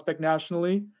 30 prospect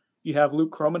nationally. You have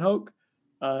Luke Kromenhoek,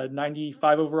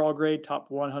 95 overall grade,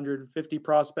 top 150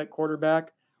 prospect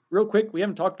quarterback. Real quick, we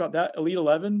haven't talked about that Elite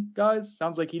 11, guys.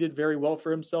 Sounds like he did very well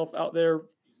for himself out there,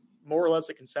 more or less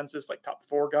a consensus, like top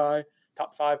 4 guy,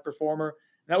 top 5 performer.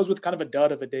 And that was with kind of a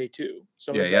dud of a day too.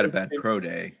 So yeah, he had a bad pro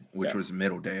day, which was the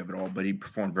middle day of it all, but he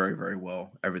performed very, very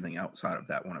well. Everything outside of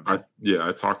that one event.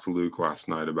 I talked to Luke last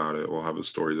night about it. We'll have a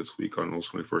story this week on Noles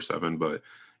 24/7, but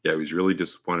yeah, he was really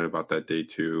disappointed about that day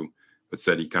too. But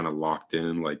said he kind of locked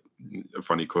in. Like a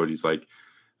funny quote, he's like,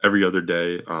 every other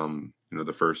day,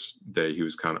 the first day he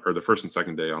was the first and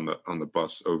second day on the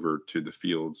bus over to the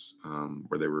fields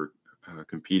where they were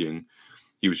competing,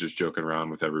 he was just joking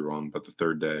around with everyone. But the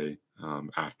third day,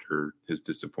 after his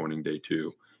disappointing day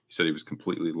 2, he said he was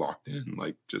completely locked in,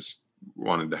 like just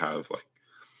wanted to have like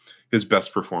his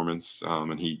best performance.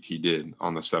 And he did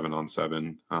on the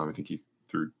 7-on-7. I think he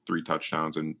threw 3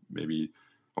 touchdowns and maybe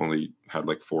only had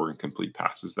like 4 incomplete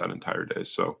passes that entire day.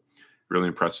 So really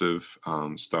impressive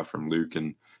stuff from Luke,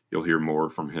 and you'll hear more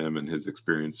from him and his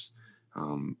experience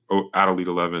at Elite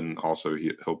 11. Also,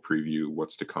 he'll preview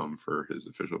what's to come for his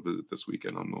official visit this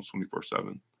weekend on Noles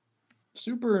 24/7.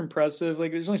 Super impressive.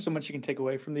 Like, there's only so much you can take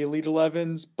away from the Elite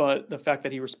 11s, but the fact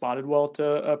that he responded well to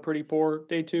a pretty poor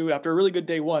day 2 after a really good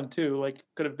day 1 too, like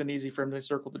could have been easy for him to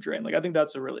circle the drain. Like, I think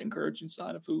that's a really encouraging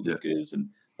sign of who Luke is, and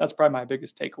that's probably my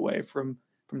biggest takeaway from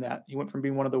that. He went from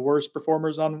being one of the worst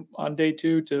performers on day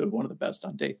 2 to one of the best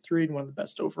on day 3 and one of the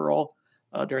best overall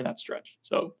during that stretch.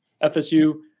 So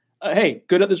FSU, hey,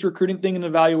 good at this recruiting thing and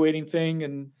evaluating thing,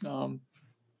 and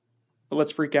but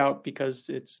let's freak out because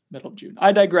it's middle of June.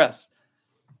 I digress.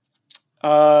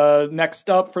 Next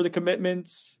up for the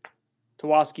commitments,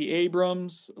 Tawaski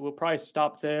Abrams. We'll probably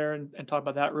stop there and talk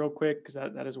about that real quick because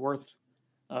that is worth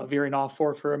veering off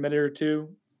for a minute or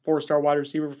two. 4-star wide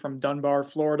receiver from Dunbar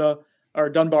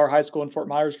High School in Fort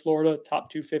Myers, Florida.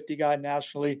 Top 250 guy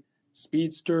nationally.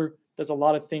 Speedster. Does a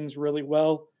lot of things really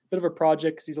well. Bit of a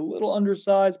project because he's a little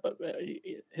undersized, but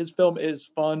his film is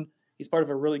fun. He's part of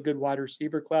a really good wide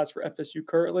receiver class for FSU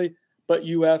currently, but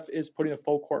UF is putting a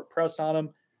full court press on him.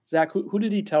 Zach, who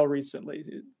did he tell recently?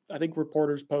 I think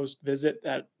reporters post visit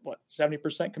at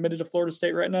 70% committed to Florida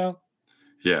State right now?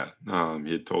 Yeah.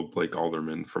 He had told Blake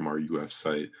Alderman from our UF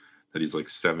site that he's like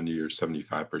 70 or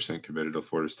 75% committed to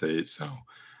Florida State. So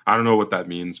I don't know what that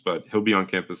means, but he'll be on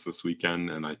campus this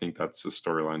weekend, and I think that's the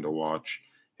storyline to watch.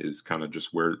 is kind of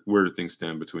just where do things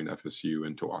stand between FSU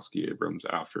and Tawaski Abrams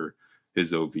after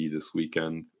his OV this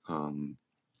weekend.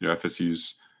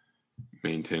 FSU's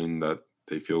maintained that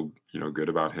they feel good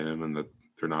about him and that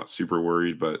they're not super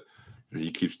worried, but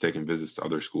he keeps taking visits to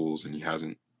other schools and he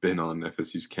hasn't been on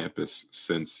FSU's campus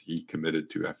since he committed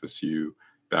to FSU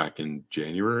back in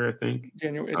January, I think.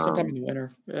 Sometime in the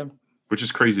winter. Yeah. Which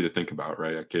is crazy to think about,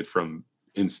 right? A kid from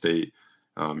in-state.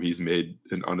 He's made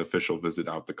an unofficial visit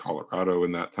out to Colorado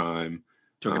in that time.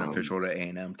 Took an official to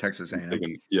A&M, Texas A&M.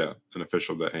 An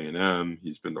official to A&M.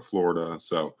 He's been to Florida.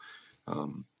 So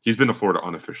he's been to Florida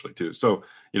unofficially too. So,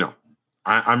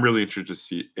 I'm really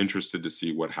interested to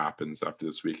see what happens after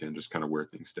this weekend, just kind of where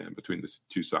things stand between the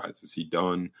two sides. Is he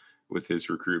done with his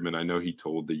recruitment? I know he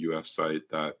told the UF site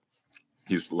that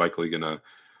he's likely going to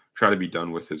try to be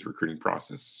done with his recruiting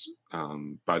process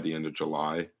by the end of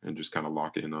July and just kind of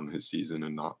lock in on his season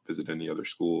and not visit any other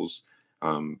schools,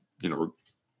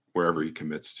 wherever he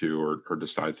commits to or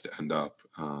decides to end up.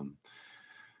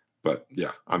 But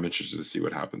yeah, I'm interested to see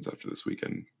what happens after this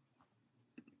weekend.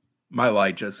 My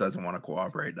light just doesn't want to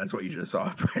cooperate. That's what you just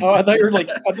saw. Oh, I thought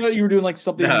you were doing like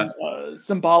something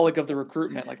symbolic of the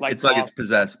recruitment, like it's like it's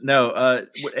possessed. No,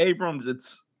 with Abrams,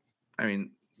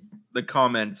 the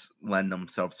comments lend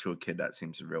themselves to a kid that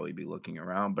seems to really be looking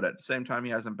around, but at the same time,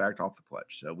 he hasn't backed off the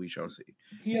pledge, so we shall see.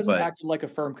 He hasn't acted like a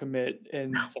firm commit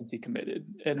since he committed,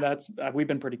 and that's we've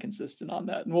been pretty consistent on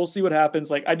that, and we'll see what happens.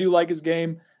 Like, I do like his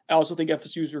game. I also think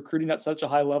FSU is recruiting at such a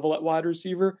high level at wide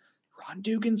receiver. Ron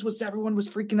Dugans everyone was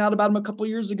freaking out about him a couple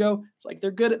years ago. It's like, they're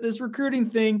good at this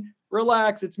recruiting thing.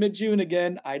 Relax. It's mid-June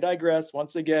again. I digress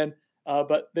once again.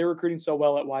 But they're recruiting so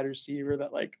well at wide receiver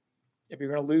that, like, if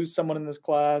you're going to lose someone in this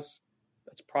class,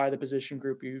 that's probably the position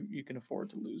group you can afford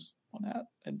to lose on that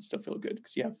and still feel good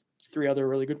because you have 3 other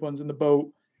really good ones in the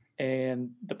boat,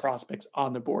 and the prospects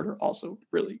on the board are also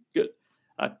really good.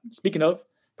 Speaking of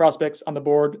prospects on the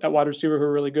board at wide receiver who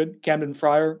are really good, Camden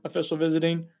Fryer, official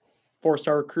visiting,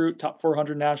 4-star recruit, top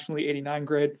 400 nationally, 89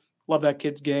 grade. Love that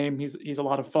kid's game. He's a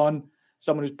lot of fun.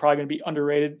 Someone who's probably going to be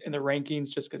underrated in the rankings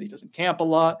just because he doesn't camp a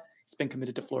lot. He's been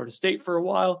committed to Florida State for a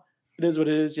while. It is what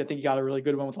it is. I think he got a really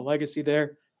good one with a legacy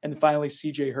there. And finally,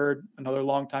 CJ Hurd, another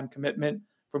longtime commitment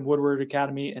from Woodward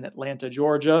Academy in Atlanta,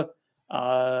 Georgia.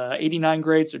 89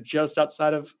 grade, so just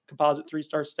outside of composite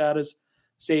 3-star status.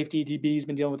 Safety, DB, has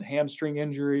been dealing with a hamstring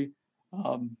injury.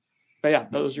 But yeah,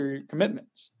 those are your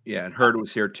commitments. Yeah, and Hurd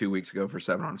was here 2 weeks ago for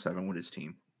 7-on-7 with his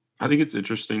team. I think it's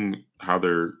interesting how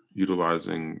they're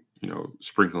utilizing,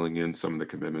 sprinkling in some of the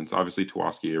commitments. Obviously,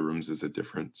 Tawaski Abrams is a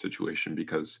different situation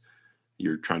because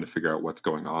you're trying to figure out what's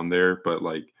going on there. But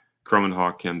like Croman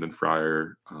Hawk, Camden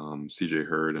Fryer, CJ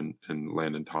Hurd, and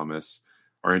Landon Thomas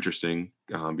are interesting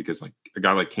because like a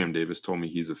guy like Cam Davis told me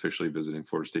he's officially visiting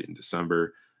Florida State in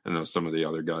December. I know some of the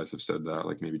other guys have said that,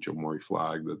 like maybe Joe Maury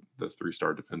Flagg, the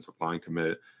 3-star defensive line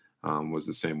commit, was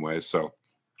the same way. So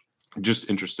just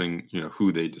interesting,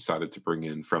 who they decided to bring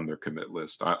in from their commit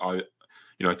list. I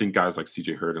think guys like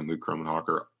CJ Hurd and Luke Croman-Hawk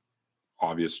are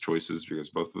obvious choices because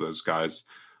both of those guys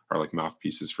are like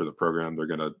mouthpieces for the program. They're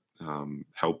going to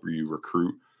help you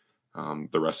recruit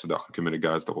the rest of the uncommitted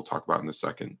guys that we'll talk about in a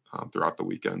second throughout the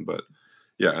weekend. But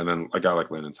yeah, and then a guy like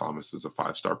Landon Thomas is a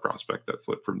 5-star prospect that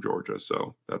flipped from Georgia.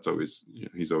 So that's always,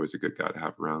 he's always a good guy to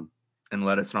have around. And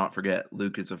let us not forget,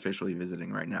 Luke is officially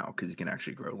visiting right now because he can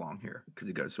actually grow long hair because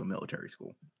he goes to a military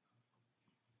school.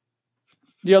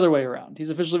 The other way around. He's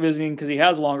officially visiting because he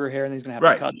has longer hair and he's going to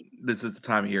have to cut it. This is the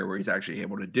time of year where he's actually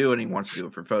able to do it and he wants to do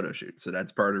it for photo shoots. So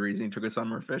that's part of the reason he took a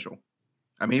summer official.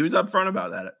 I mean, he was upfront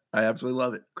about that. I absolutely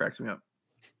love it. Cracks me up.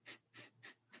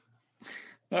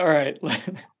 All right.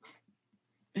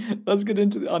 Let's get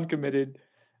into the uncommitted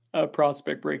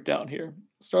prospect breakdown here.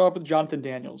 Start off with Jonathan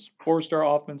Daniels, 4-star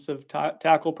offensive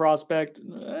tackle prospect.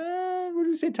 Would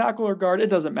you say tackle or guard? It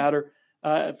doesn't matter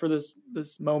for this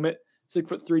moment.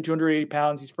 6'3", 280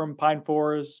 pounds. He's from Pine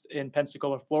Forest in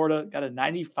Pensacola, Florida. Got a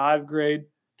 95 grade,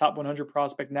 top 100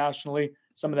 prospect nationally.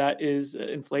 Some of that is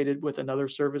inflated with another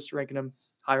service ranking him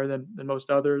higher than most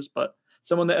others, but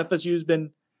someone that FSU's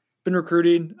been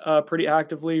recruiting pretty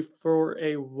actively for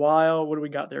a while. What do we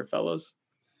got there, fellas?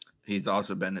 He's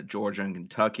also been at Georgia and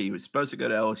Kentucky. He was supposed to go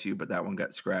to LSU, but that one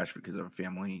got scratched because of a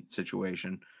family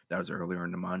situation. That was earlier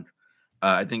in the month.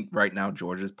 I think right now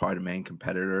Georgia is probably the main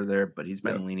competitor there, but he's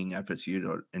been leaning FSU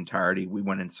to entirety. We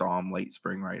went and saw him late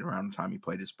spring, right around the time he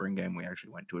played his spring game. We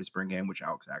actually went to his spring game, which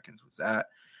Alex Atkins was at,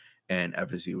 and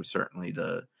FSU was certainly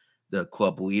the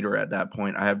club leader at that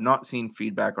point. I have not seen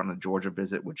feedback on the Georgia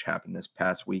visit, which happened this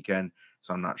past weekend,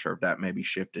 so I'm not sure if that maybe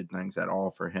shifted things at all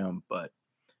for him, but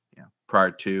yeah, prior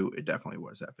to, it definitely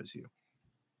was FSU.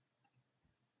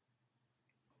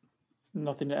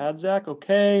 Nothing to add, Zach.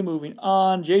 Okay, moving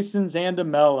on. Jason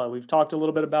Zandamella. We've talked a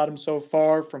little bit about him so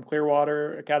far from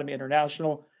Clearwater Academy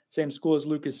International, same school as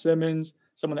Lucas Simmons,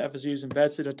 someone that FSU's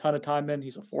invested a ton of time in.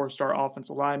 He's a 4-star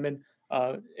offensive lineman,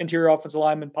 interior offensive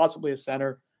lineman, possibly a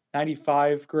center,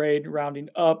 95 grade, rounding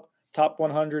up, top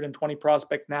 120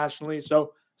 prospect nationally.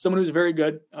 So someone who's very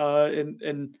good.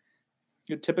 And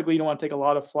typically you don't want to take a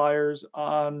lot of flyers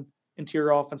on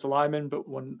interior offensive lineman, but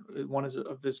when one is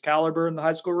of this caliber in the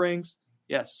high school ranks,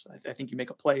 yes, I think you make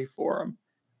a play for him.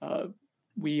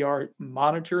 We are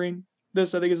monitoring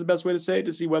this, I think is the best way to say it,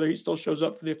 to see whether he still shows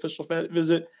up for the official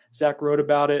visit. Zach wrote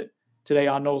about it today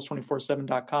on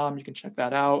Knowles247.com. You can check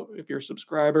that out if you're a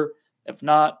subscriber. If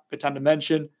not, good time to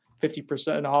mention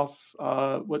 50% off.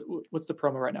 What's the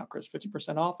promo right now, Chris?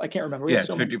 50% off? I can't remember. Yeah, it's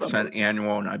 50%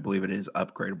 annual, and I believe it is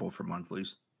upgradable for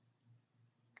monthlies.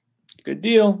 Good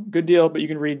deal. But you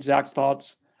can read Zach's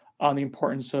thoughts on the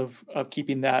importance of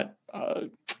keeping that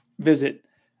visit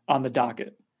on the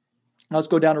docket. Now let's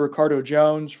go down to Ricardo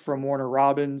Jones from Warner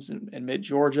Robins in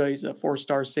mid-Georgia. He's a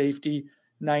 4-star safety,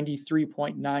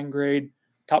 93.9 grade,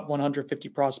 top 150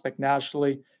 prospect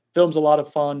nationally. Film's a lot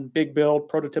of fun, big build,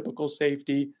 prototypical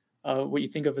safety. What you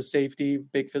think of a safety,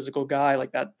 big physical guy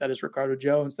like that is Ricardo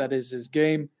Jones. That is his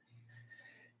game.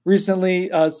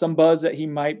 Recently, some buzz that he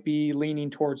might be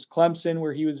leaning towards Clemson,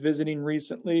 where he was visiting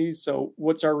recently. So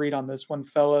what's our read on this one,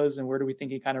 fellas, and where do we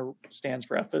think he kind of stands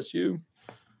for FSU?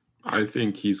 I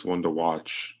think he's one to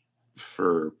watch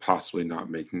for possibly not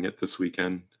making it this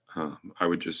weekend. I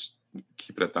would just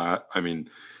keep it at that. I mean,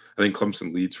 I think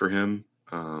Clemson leads for him,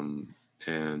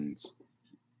 and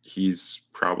he's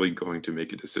probably going to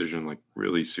make a decision like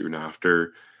really soon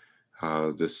after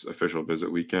this official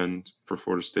visit weekend for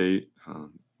Florida State.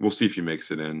 We'll see if he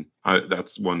makes it in.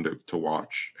 That's one to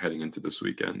watch heading into this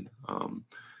weekend. And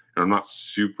I'm not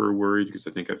super worried because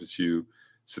I think FSU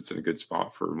sits in a good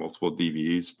spot for multiple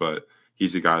DBs, but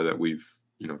he's a guy that we've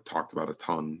talked about a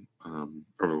ton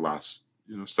over the last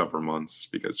several months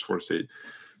because Florida State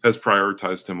has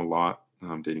prioritized him a lot,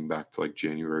 dating back to like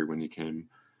January when he came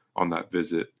on that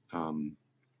visit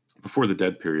before the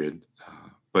dead period.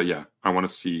 But yeah, I want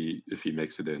to see if he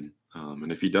makes it in,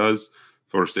 and if he does,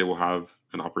 Florida State will have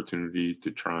an opportunity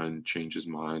to try and change his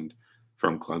mind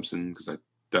from Clemson because I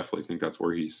definitely think that's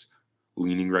where he's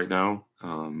leaning right now.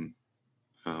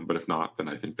 But if not, then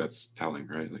I think that's telling,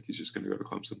 right? Like he's just going to go to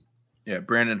Clemson. Yeah,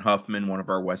 Brandon Huffman, one of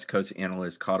our West Coast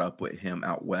analysts, caught up with him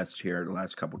out west here the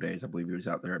last couple of days. I believe he was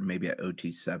out there maybe at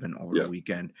OT7 over the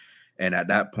weekend. And at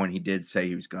that point, he did say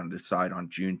he was going to decide on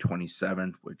June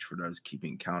 27th, which for those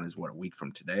keeping count is a week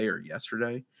from today or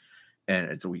yesterday. And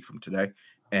it's a week from today.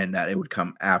 And that it would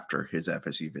come after his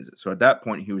FSU visit. So at that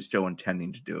point, he was still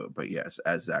intending to do it. But yes,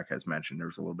 as Zach has mentioned, there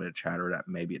was a little bit of chatter that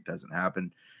maybe it doesn't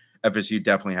happen. FSU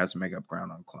definitely has to make up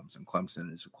ground on Clemson.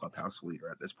 Clemson is a clubhouse leader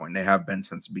at this point. They have been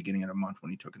since the beginning of the month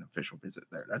when he took an official visit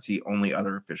there. That's the only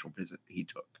other official visit he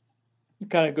took. It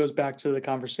kind of goes back to the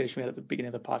conversation we had at the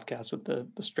beginning of the podcast with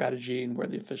the strategy and where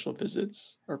the official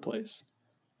visits are placed.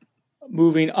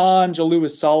 Moving on,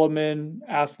 Jalewis Solomon,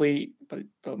 athlete, but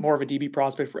more of a DB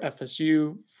prospect for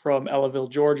FSU from Ellaville,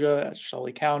 Georgia, at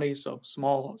Shelley County. So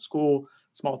small school,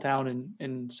 small town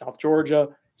in South Georgia.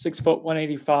 6 foot,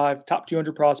 185, top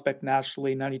 200 prospect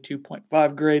nationally,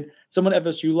 92.5 grade. Someone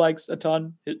FSU likes a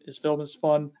ton. His film is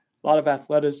fun, a lot of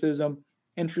athleticism.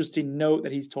 Interesting note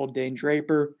that he's told Dane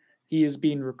Draper he is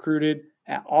being recruited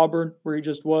at Auburn, where he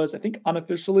just was, I think,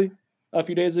 unofficially a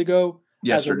few days ago.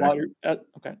 Yesterday.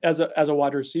 As a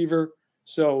wide receiver.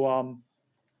 So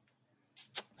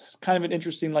it's kind of an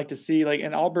interesting to see,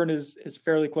 and Auburn is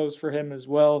fairly close for him as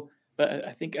well. But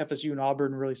I think FSU and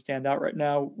Auburn really stand out right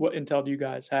now. What intel do you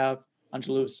guys have on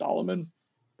Jalewis Solomon?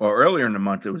 Well, earlier in the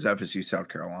month, it was FSU South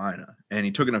Carolina, and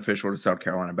he took an official to South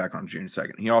Carolina back on June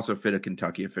 2nd. He also fit a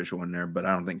Kentucky official in there, but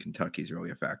I don't think Kentucky's really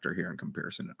a factor here in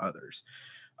comparison to others.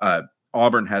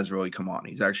 Auburn has really come on.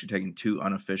 He's actually taken 2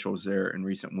 unofficials there in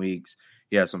recent weeks.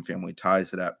 He has some family ties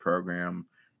to that program.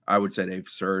 I would say they've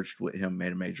surged with him,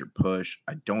 made a major push.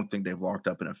 I don't think they've locked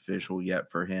up an official yet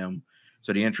for him.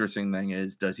 So the interesting thing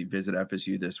is, does he visit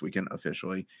FSU this weekend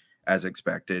officially as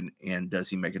expected? And does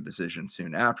he make a decision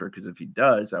soon after? Because if he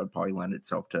does, that would probably lend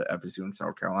itself to FSU and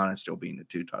South Carolina still being the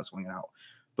 2 tussling out.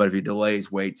 But if he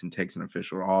delays, waits, and takes an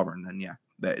official to Auburn, then yeah,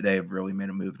 they have really made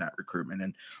a move in that recruitment.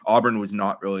 And Auburn was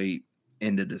not really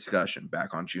in the discussion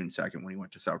back on June 2nd when he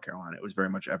went to South Carolina. It was very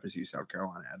much FSU, South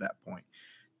Carolina at that point.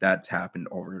 That's happened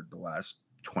over the last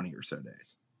 20 or so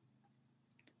days.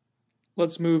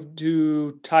 Let's move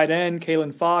to tight end,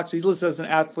 Kalen Fox. He's listed as an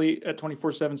athlete at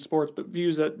 24/7 Sports, but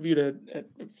viewed at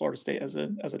Florida State as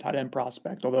a tight end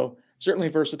prospect, although certainly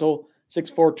versatile.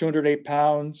 6'4", 208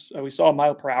 pounds. We saw a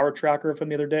mile per hour tracker of him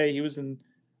the other day. He was in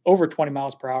over 20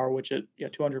 miles per hour, which at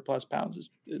 200 plus pounds is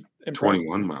impressive.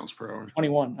 21 miles per hour.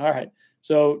 21. All right.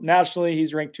 So nationally,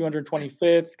 he's ranked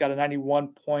 225th, got a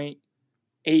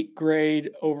 91.8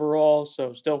 grade overall.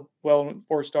 So still well in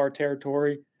 4-star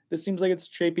territory. This seems like it's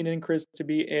shaping in, Chris, to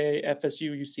be a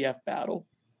FSU UCF battle.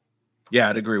 Yeah,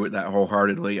 I'd agree with that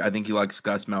wholeheartedly. I think he likes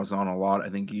Gus Malzahn a lot. I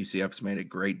think UCF's made a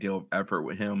great deal of effort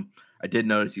with him. I did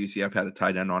notice UCF had a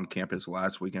tight end on campus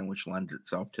last weekend, which lends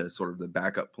itself to sort of the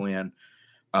backup plan.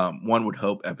 One would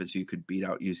hope FSU could beat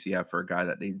out UCF for a guy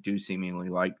that they do seemingly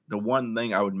like. The one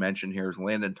thing I would mention here is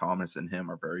Landon Thomas and him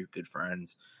are very good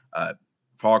friends.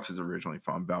 Fox is originally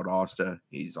from Valdosta.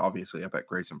 He's obviously up at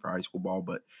Grayson for high school ball,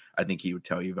 but I think he would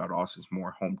tell you Valdosta is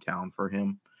more hometown for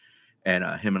him. And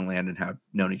him and Landon have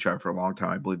known each other for a long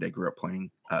time. I believe they grew up playing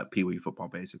Pee Wee football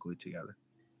basically together.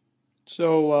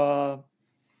 So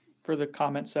for the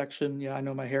comment section, yeah, I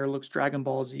know my hair looks Dragon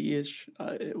Ball Z-ish.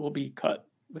 It will be cut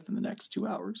within the next 2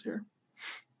 hours here.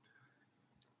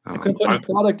 I couldn't put any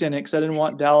product in it because I didn't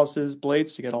want Dallas's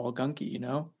blades to get all gunky,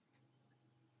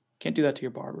 Can't do that to your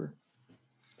barber.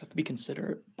 Have to be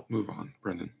considerate. Move on,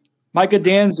 Brendan. Micah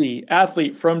Danzy,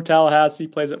 athlete from Tallahassee,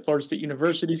 plays at Florida State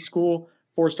University School.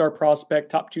 4-star prospect,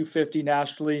 top 250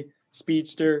 nationally,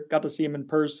 speedster. Got to see him in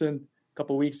person a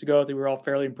couple of weeks ago. I think we were all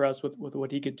fairly impressed with what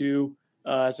he could do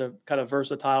as a kind of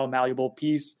versatile, malleable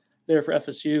piece there for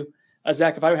FSU.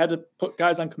 Zach, if I had to put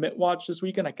guys on commit watch this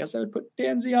weekend, I guess I would put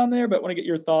Danzy on there, but I want to get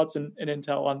your thoughts and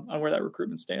intel on where that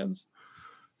recruitment stands.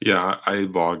 Yeah, I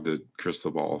logged a crystal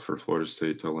ball for Florida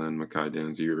State to land Micah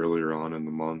Danzy earlier on in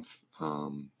the month,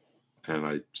 and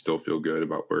I still feel good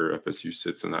about where FSU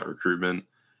sits in that recruitment.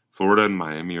 Florida and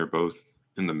Miami are both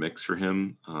in the mix for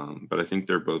him, but I think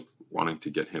they're both wanting to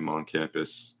get him on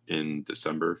campus in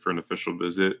December for an official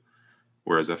visit,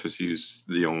 whereas FSU's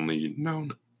the only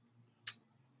known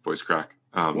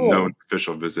known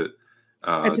official visit.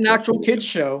 It's an actual kids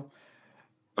show.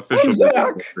 Official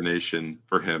destination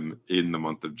for him in the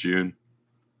month of June,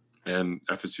 and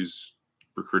FSU's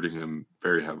recruiting him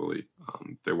very heavily.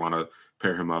 They want to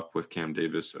pair him up with Cam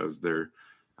Davis as their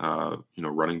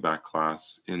running back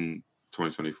class in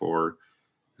 2024.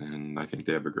 And I think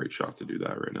they have a great shot to do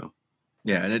that right now.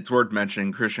 Yeah, and it's worth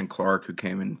mentioning Christian Clark, who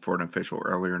came in for an official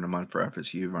earlier in the month for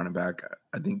FSU running back.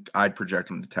 I think I'd project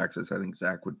him to Texas. I think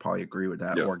Zach would probably agree with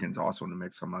that. Yep. Oregon's also in the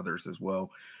mix, some others as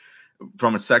well.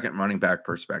 From a second running back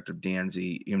perspective,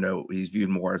 Danzy, he's viewed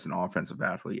more as an offensive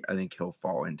athlete. I think he'll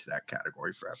fall into that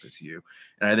category for FSU.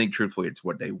 And I think truthfully, it's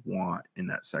what they want in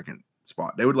that second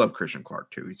spot. They would love Christian Clark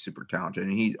too. He's super talented,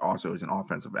 and he also is an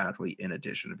offensive athlete in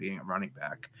addition to being a running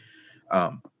back.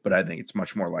 But I think it's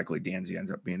much more likely Danzy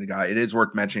ends up being the guy. It is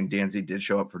worth mentioning Danzy did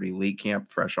show up for the elite camp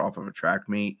fresh off of a track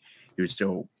meet. He was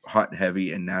still hot and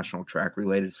heavy in national track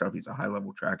related stuff. He's a high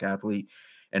level track athlete,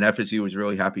 and FSU was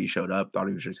really happy he showed up, thought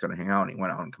he was just going to hang out, and he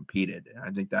went out and competed. And I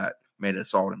think that made a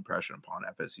solid impression upon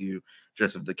FSU,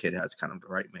 just if the kid has kind of the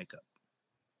right makeup.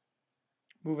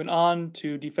 Moving on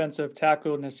to defensive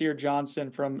tackle Nasir Johnson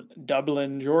from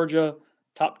Dublin, Georgia,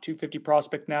 top 250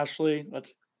 prospect nationally.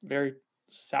 That's very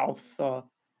south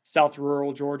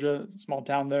rural Georgia, small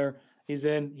town there. He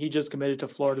just committed to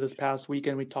Florida this past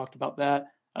weekend. We talked about that.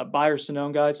 Buyer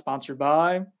Sonone, guys, sponsored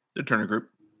by the Turner Group.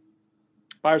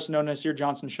 Buyer Sonone, Nasir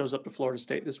Johnson shows up to Florida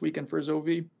State this weekend for his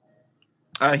OV.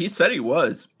 He said he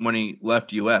was when he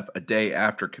left UF a day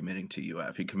after committing to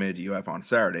UF. He committed to UF on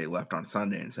Saturday, left on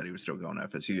Sunday, and said he was still going to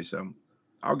FSU. So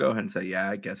I'll go ahead and say, yeah,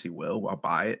 I guess he will. I'll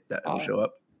buy it. That will show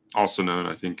up. Also known,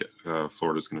 I think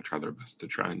Florida's going to try their best to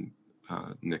try and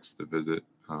nix the visit.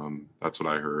 That's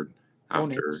what I heard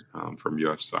after from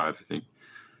UF's side. I think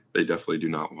they definitely do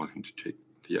not want him to take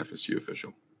the FSU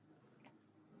official.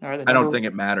 All right, I don't think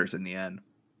it matters in the end.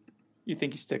 You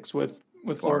think he sticks with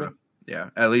Florida?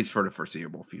 Yeah, at least for the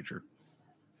foreseeable future.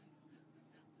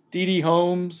 D.D.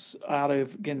 Holmes out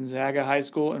of Gonzaga High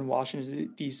School in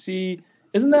Washington, D.C.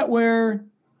 Isn't that where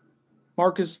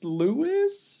Marcus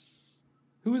Lewis,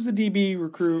 who was the DB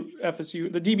recruit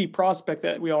FSU, the DB prospect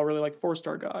that we all really like,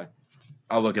 4-star guy?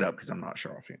 I'll look it up because I'm not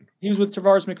sure offhand. He was with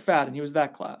Tavares McFadden. He was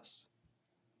that class.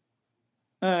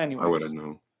 Anyways, I wouldn't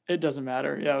know. It doesn't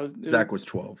matter. Yeah, Zach was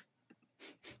 12.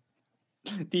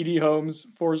 D.D. Holmes,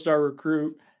 4-star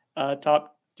recruit,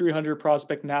 top 300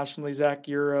 prospect nationally. Zach,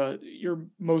 your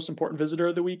most important visitor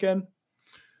of the weekend?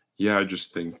 Yeah, I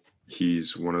just think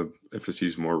he's one of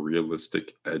FSU's more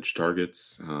realistic edge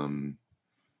targets.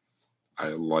 I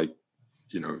like,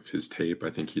 his tape. I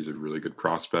think he's a really good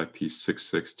prospect. He's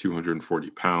 6'6", 240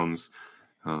 pounds.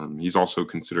 He's also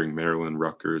considering Maryland,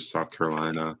 Rutgers, South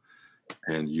Carolina,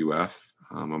 and UF.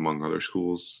 among other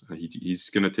schools. He's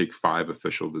going to take 5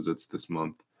 official visits this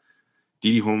month.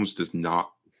 D.D. Holmes does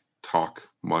not talk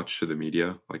much to the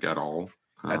media, like at all.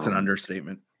 That's an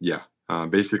understatement. Yeah.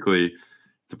 Basically,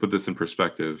 to put this in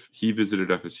perspective, he visited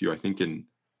FSU, I think, in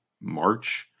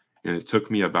March, and it took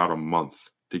me about a month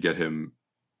to get him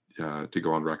to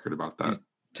go on record about that. He's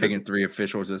taken 3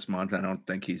 officials this month. I don't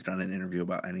think he's done an interview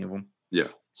about any of them. Yeah.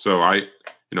 So I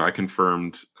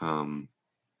confirmed,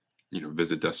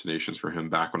 visit destinations for him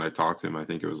back when I talked to him. I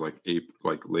think it was like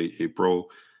late April.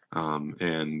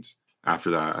 And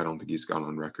after that, I don't think he's gone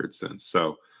on record since.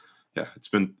 So yeah, it's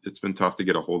been tough to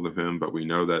get a hold of him, but we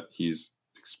know that he's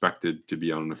expected to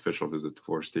be on an official visit to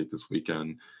Florida State this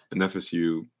weekend, and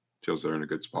FSU feels they're in a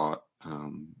good spot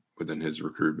within his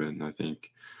recruitment. I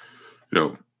think,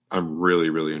 I'm really,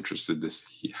 really interested to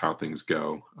see how things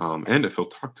go, and if he'll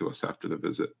talk to us after the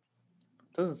visit.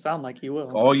 Doesn't sound like he will.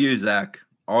 It's all you, Zach.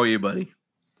 All you, buddy.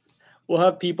 We'll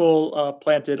have people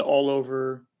planted all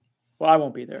over. Well, I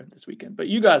won't be there this weekend, but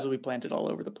you guys will be planted all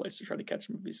over the place to try to catch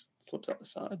him if he slips out the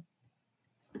side.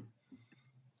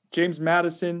 James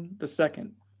Madison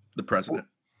II. The president.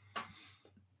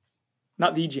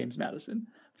 Not the James Madison.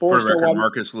 For the record,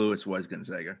 Marcus Lewis was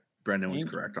Gonzaga. Brendan was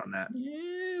correct on that.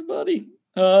 Yeah, buddy.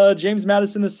 James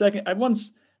Madison II. I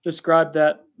once described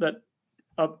that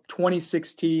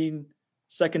 2016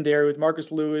 secondary with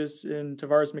Marcus Lewis and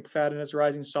Tavares McFadden as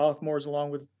rising sophomores,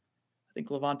 along with, I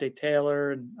think, Levante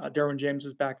Taylor and Derwin James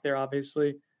was back there,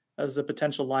 obviously, as a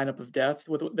potential lineup of death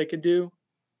with what they could do.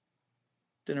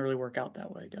 Didn't really work out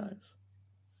that way, guys.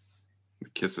 The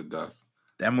kiss of death.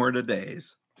 Them were the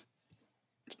days.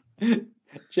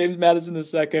 James Madison II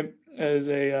has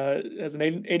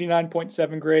an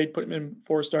 89.7 grade, put him in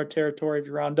 4-star territory if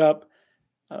you round up.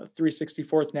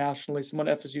 364th nationally, someone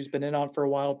FSU's been in on for a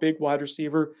while. Big wide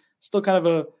receiver, still kind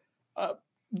of I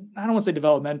don't want to say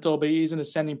developmental, but he's an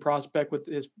ascending prospect with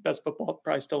his best football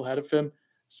probably still ahead of him.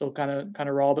 Still kind of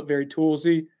raw, but very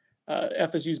toolsy.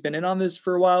 FSU's been in on this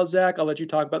for a while, Zach. I'll let you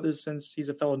talk about this since he's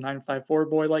a fellow 954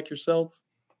 boy like yourself.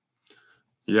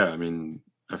 Yeah, I mean,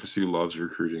 FSU loves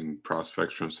recruiting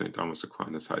prospects from St. Thomas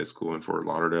Aquinas High School in Fort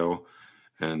Lauderdale,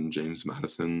 and James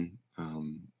Madison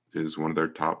is one of their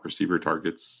top receiver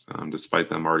targets. Despite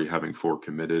them already having 4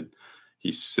 committed,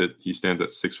 he stands at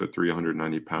 6'3",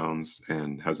 190 pounds,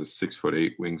 and has a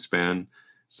 6'8" wingspan.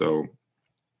 So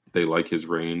they like his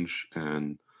range,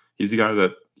 and he's the guy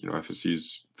that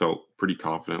FSU's felt pretty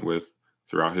confident with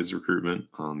throughout his recruitment.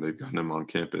 They've gotten him on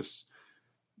campus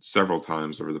several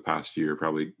times over the past year,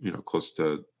 probably close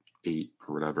to 8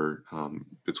 or whatever,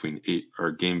 between 8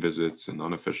 or game visits and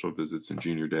unofficial visits and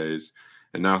junior days.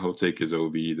 And now he'll take his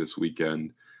OV this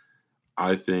weekend.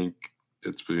 I think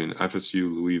it's between FSU,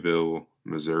 Louisville,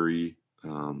 Missouri.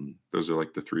 Those are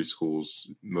like the 3 schools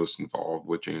most involved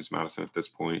with James Madison at this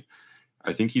point.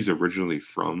 I think he's originally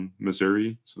from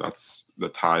Missouri, so that's the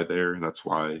tie there. That's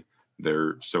why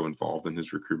they're so involved in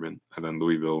his recruitment. And then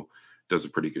Louisville does a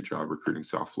pretty good job recruiting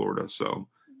South Florida. So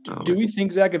do we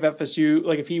think, Zach, if FSU,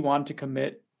 like if he wanted to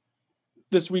commit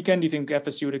this weekend, do you think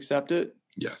FSU would accept it?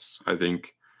 Yes.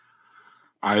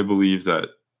 I believe that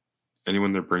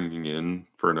anyone they're bringing in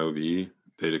for an OV,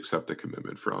 they'd accept a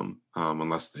commitment from,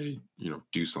 unless they,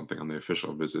 do something on the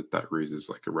official visit that raises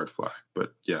like a red flag.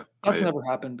 But yeah. That's never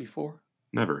happened before.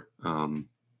 Never.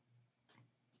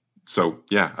 So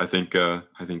yeah, I think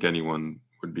anyone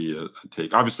would be a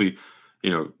take. Obviously,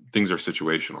 things are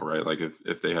situational, right? Like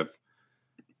if they have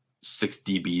 6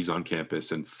 DBs on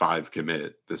campus and 5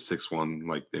 commit, the 6th one,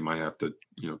 like they might have to,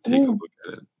 take a look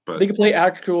at it. But they could play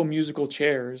actual musical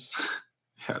chairs.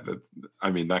 Yeah,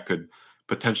 that could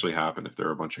potentially happen if there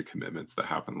are a bunch of commitments that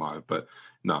happen live. But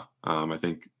no, I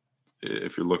think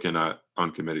if you're looking at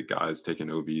uncommitted guys taking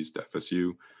OVs to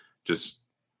FSU,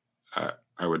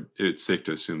 it's safe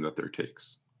to assume that they're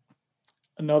takes.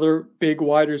 Another big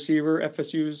wide receiver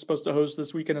FSU is supposed to host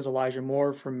this weekend is Elijah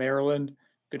Moore from Maryland,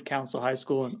 Good Counsel High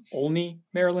School in Olney,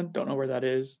 Maryland. Don't know where that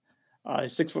is.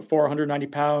 6'4", 190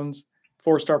 pounds,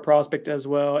 4-star prospect as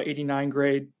well, 89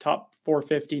 grade, top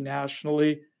 450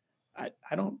 nationally.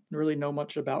 I don't really know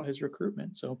much about his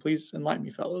recruitment, so please enlighten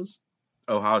me, fellows.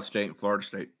 Ohio State and Florida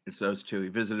State. It's those 2. He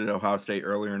visited Ohio State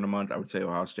earlier in the month. I would say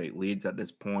Ohio State leads at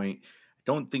this point. I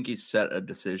don't think he's set a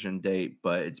decision date,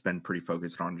 but it's been pretty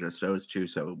focused on just those 2.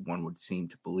 So one would seem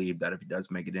to believe that if he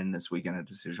does make it in this weekend, a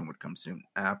decision would come soon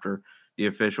after the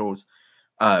officials.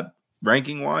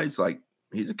 Ranking wise, like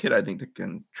he's a kid I think that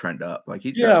can trend up. Like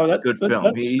he's got good film.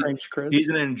 That's strange, Chris. He's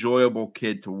an enjoyable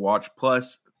kid to watch.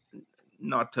 Plus,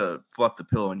 not to fluff the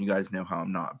pillow, and you guys know how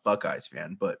I'm not a Buckeyes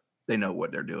fan, but they know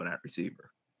what they're doing at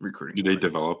receiver recruiting. Do they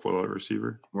develop well at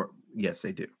receiver? Yes,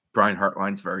 they do. Brian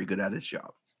Hartline's very good at his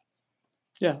job.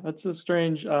 Yeah, that's a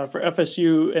strange for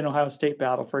FSU and Ohio State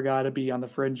battle for a guy to be on the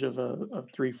fringe of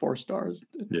 3-4 stars.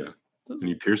 Yeah. And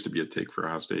he appears to be a take for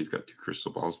Ohio State. He's got 2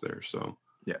 crystal balls there. So,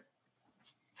 yeah.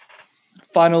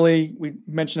 Finally, we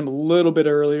mentioned him a little bit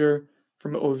earlier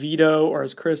from Oviedo, or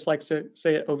as Chris likes to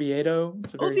say it, Oviedo.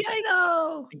 It's a very,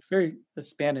 Oviedo! Very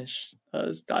Spanish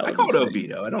style. I call it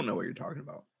Oviedo. I don't know what you're talking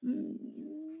about.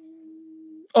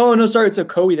 Oh, no, sorry. It's a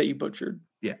Ocoee that you butchered.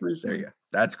 Yeah, recently. there you go.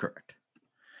 That's correct.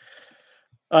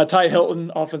 Ty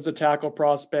Hilton, offensive tackle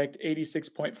prospect,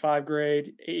 86.5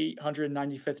 grade,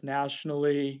 895th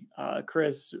nationally.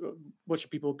 Chris, what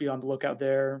should people be on the lookout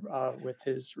there with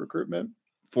his recruitment?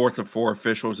 4th of 4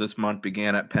 officials this month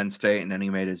began at Penn State, and then he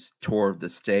made his tour of the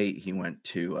state. He went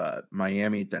to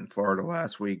Miami, then Florida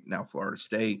last week, now Florida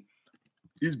State.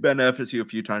 He's been to FSU a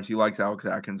few times. He likes Alex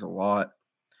Atkins a lot.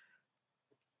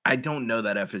 I don't know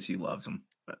that FSU loves him,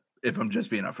 if I'm just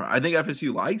being upfront. I think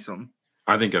FSU likes him.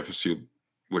 I think FSU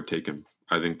would take him.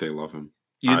 I think they love him.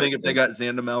 You think if they got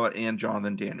Zandamela and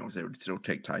Jonathan Daniels, they would still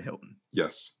take Ty Hilton?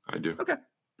 Yes, I do. Okay.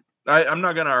 I'm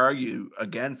not going to argue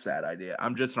against that idea.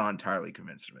 I'm just not entirely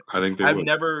convinced of it. I think I've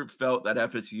never felt that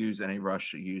FSU's in a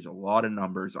rush to use a lot of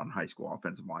numbers on high school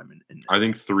offensive linemen. I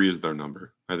think 3 is their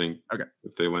number. I think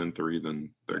if they land 3, then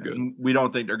they're good. We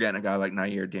don't think they're getting a guy like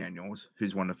Nair Daniels,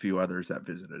 who's one of the few others that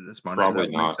visited this month. Probably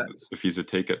not. If he's a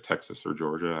take at Texas or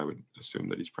Georgia, I would assume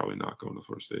that he's probably not going to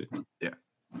Florida State. Yeah.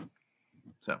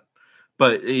 So,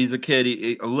 but he's a kid.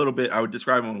 A little bit. I would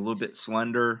describe him a little bit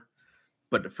slender,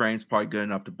 but the frame's probably good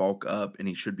enough to bulk up, and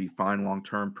he should be fine long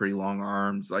term. Pretty long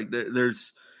arms. Like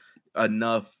there's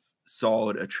enough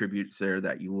solid attributes there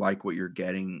that you like what you're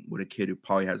getting with a kid who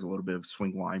probably has a little bit of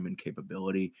swing lineman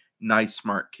capability. Nice,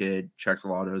 smart kid. Checks a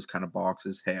lot of those kind of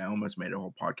boxes. Hey, I almost made a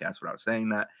whole podcast without saying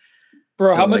that.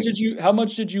 Bro, so how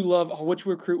much did you love? Which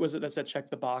recruit was it that said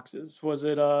check the boxes? Was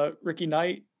it Ricky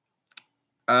Knight?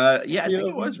 Yeah, I think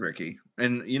it was Ricky.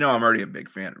 And I'm already a big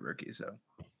fan of Ricky, so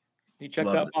he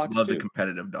checked that box. Love too. The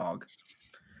competitive dog.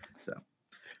 So,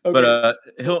 okay. But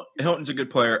Hilton's a good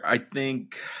player. I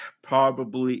think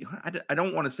probably. I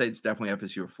don't want to say it's definitely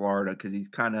FSU or Florida because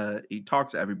he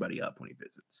talks everybody up when he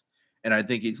visits, and I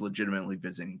think he's legitimately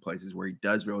visiting places where he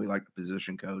does really like the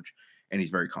position coach, and he's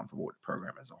very comfortable with the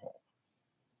program as a whole.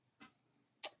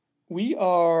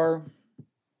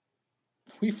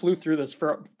 We flew through this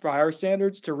for our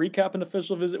standards to recap an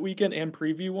official visit weekend and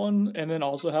preview one, and then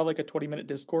also have like a 20-minute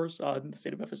discourse on the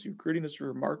state of FSU recruiting. This is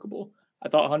remarkable. I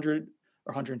thought 100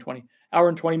 or 120 hour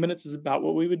and 20 minutes is about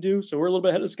what we would do. So we're a little bit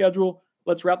ahead of schedule.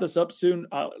 Let's wrap this up soon.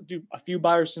 Do a few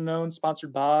buyers to known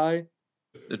sponsored by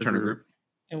the Turner Group,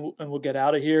 and we'll get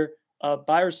out of here.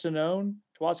 Buyers to known,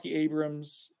 Tawaski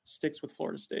Abrams sticks with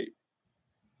Florida State.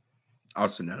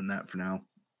 Also known that for now.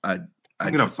 I'm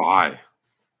gonna buy.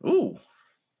 Ooh.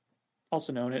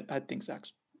 Also known it. I think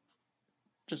Zach's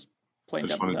just playing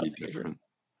devil's advocate.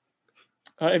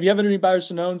 If you have any buyers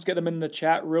to knowns, get them in the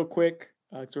chat real quick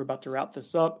because we're about to wrap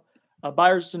this up.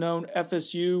 Buyers to known,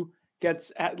 FSU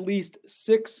gets at least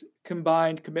 6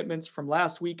 combined commitments from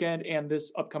last weekend and this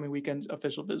upcoming weekend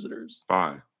official visitors.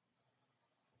 Buy.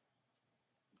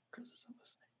 Chris is not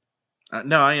listening.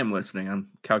 No, I am listening. I'm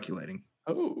calculating.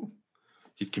 Oh.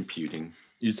 He's computing.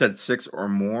 You said 6 or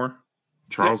more?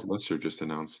 Charles Lesser just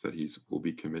announced that will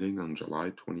be committing on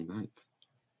July 29th.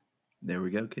 There we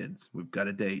go, kids. We've got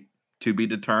a date to be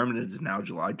determined. It is now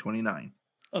July 29th.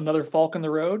 Another fork in the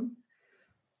road?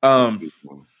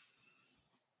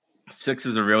 6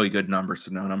 is a really good number,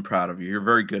 Simone. I'm proud of you. You're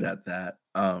very good at that.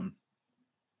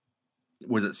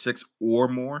 Was it 6 or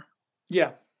more?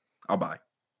 Yeah. I'll buy.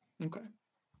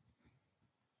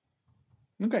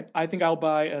 Okay, I think I'll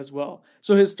buy as well.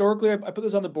 So historically, I put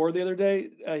this on the board the other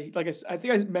day. I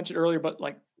think I mentioned earlier, but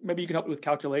maybe you can help me with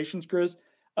calculations, Chris.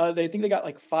 They think they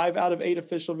got 5 out of 8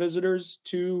 official visitors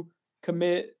to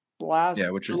commit last July.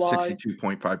 Yeah, which is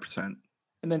 62.5%.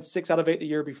 And then 6 out of 8 the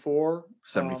year before.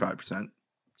 75%.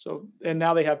 And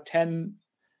now they have 10.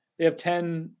 They have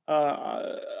 10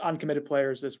 uncommitted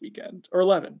players this weekend, or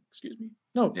 11. Excuse me.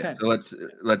 No, 10. Yeah, so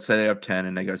let's say they have 10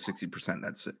 and they go 60%.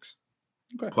 That's 6.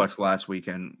 Okay. Plus last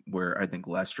weekend, where I think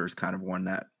Lester's kind of one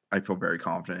that I feel very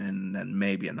confident in, and then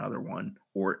maybe another one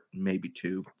or maybe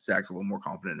 2. Zach's a little more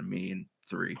confident in me, and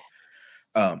 3.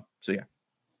 So yeah.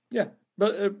 Yeah.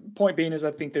 But point being is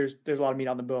I think there's a lot of meat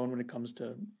on the bone when it comes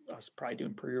to us probably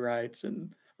doing pre-writes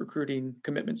and recruiting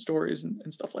commitment stories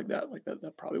and stuff like that.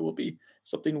 That probably will be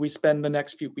something we spend the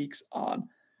next few weeks on.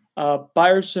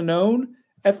 Buyers to known,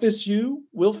 FSU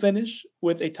will finish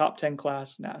with a top 10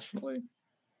 class nationally.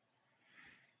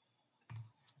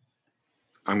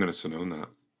 I'm going to Sonone that.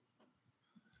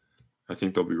 I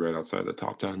think they'll be right outside the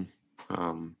top 10.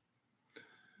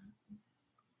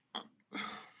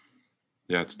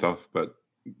 Yeah, it's tough, but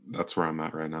that's where I'm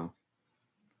at right now.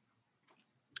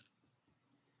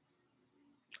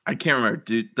 I can't remember.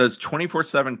 Does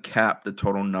 24/7 cap the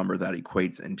total number that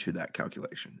equates into that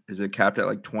calculation? Is it capped at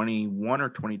like 21 or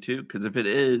 22? Because if it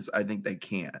is, I think they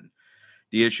can.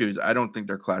 The issue is I don't think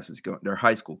their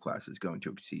high school class is going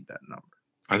to exceed that number.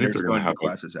 I think they're going to have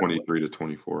classes 23 to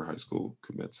 24 high school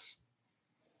commits.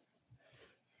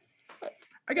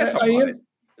 I guess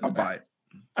I'll buy it.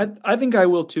 I think I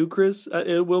will too, Chris.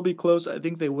 It will be close. I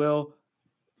think they will.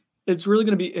 It's really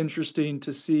going to be interesting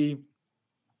to see.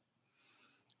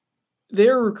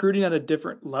 They're recruiting at a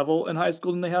different level in high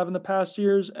school than they have in the past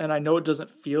years, and I know it doesn't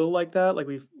feel like that. Like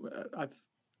I've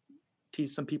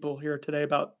teased some people here today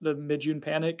about the mid-June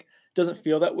panic. It doesn't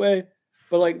feel that way,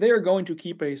 but like they are going to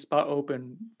keep a spot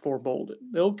open for Bolden.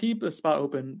 They'll keep a spot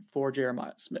open for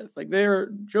Jeremiah Smith. Like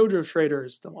JoJo Schrader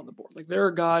is still on the board. Like there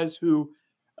are guys who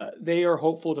they are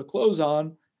hopeful to close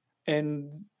on,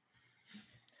 and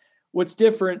what's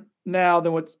different now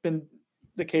than what's been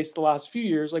the case the last few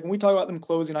years, like when we talk about them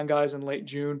closing on guys in late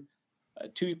June,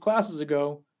 2 classes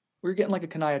ago, we were getting like a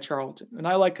Kanaya Charlton. And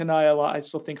I like Kanaya a lot. I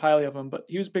still think highly of him, but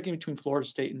he was picking between Florida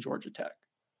State and Georgia Tech.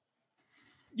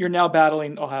 You're now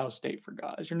battling Ohio State for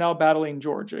guys. You're now battling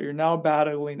Georgia. You're now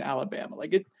battling Alabama.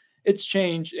 Like it's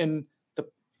changed, and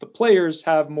the players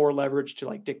have more leverage to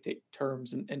like dictate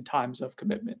terms and times of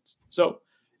commitments. So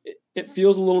it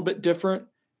feels a little bit different.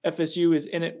 FSU is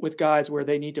in it with guys where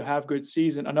they need to have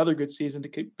another good season to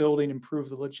keep building, improve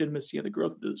the legitimacy of the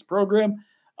growth of this program.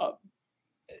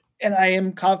 And I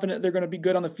am confident they're going to be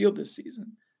good on the field this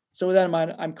season. So with that in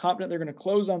mind, I'm confident they're going to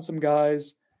close on some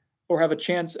guys or have a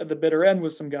chance at the bitter end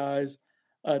with some guys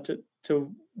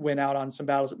to win out on some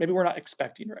battles that maybe we're not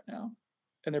expecting right now.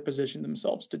 And they're positioning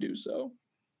themselves to do so.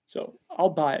 So I'll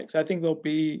buy it because I think they'll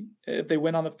be, if they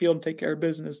win on the field and take care of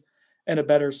business, in a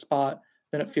better spot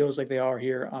than it feels like they are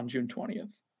here on June 20th.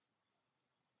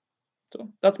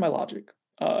 So that's my logic.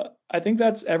 I think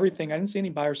that's everything. I didn't see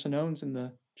any buyer Sinones in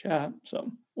the chat, so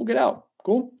we'll get out.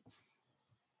 Cool?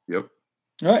 Yep.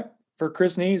 All right. For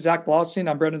Chris Nee, Zach Blostein,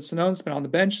 I'm Brendan Sinone's been on the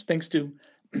bench. Thanks to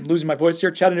losing my voice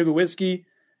here, Chattanooga Whiskey,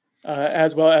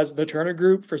 as well as the Turner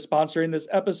Group for sponsoring this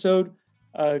episode.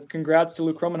 Congrats to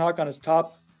Luke Romanhawk on his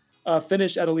top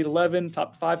finish at Elite 11,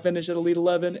 top 5 finish at Elite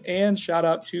 11, and shout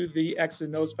out to the X's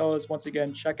and O's fellas. Once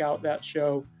again, check out that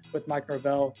show with Mike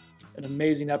Norvell. An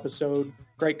amazing episode.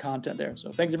 Great content there.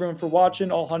 So thanks everyone for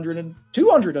watching, all 100 and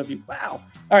 200 of you. Wow.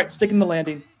 All right, sticking the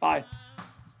landing. Bye.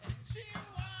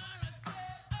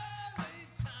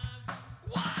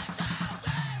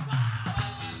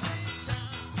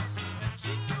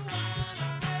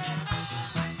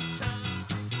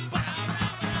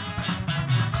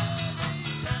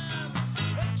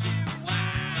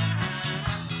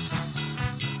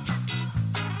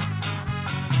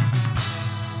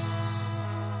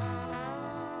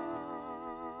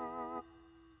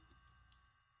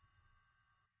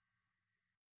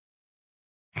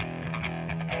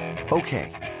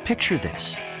 Okay, picture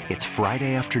this. It's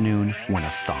Friday afternoon when a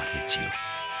thought hits you.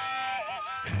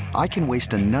 I can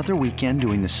waste another weekend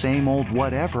doing the same old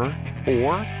whatever,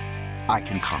 or I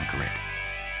can conquer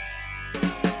it.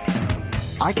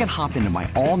 I can hop into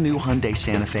my all-new Hyundai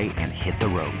Santa Fe and hit the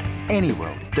road. Any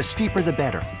road. The steeper, the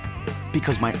better.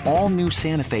 Because my all-new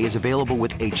Santa Fe is available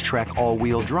with H-Track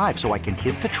all-wheel drive, so I can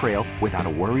hit the trail without a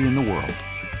worry in the world.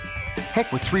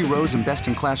 Heck, with 3 rows and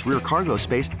best-in-class rear cargo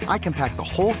space, I can pack the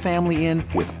whole family in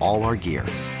with all our gear.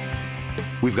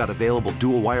 We've got available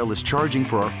dual wireless charging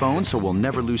for our phones, so we'll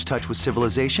never lose touch with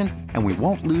civilization, and we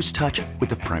won't lose touch with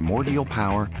the primordial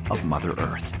power of Mother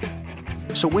Earth.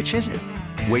 So which is it?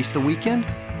 Waste the weekend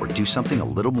or do something a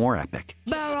little more epic?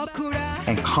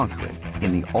 And conquer it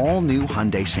in the all-new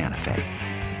Hyundai Santa Fe.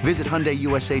 Visit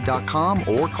HyundaiUSA.com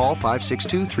or call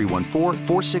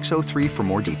 562-314-4603 for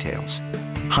more details.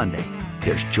 Hyundai,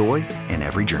 there's joy in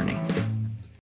every journey.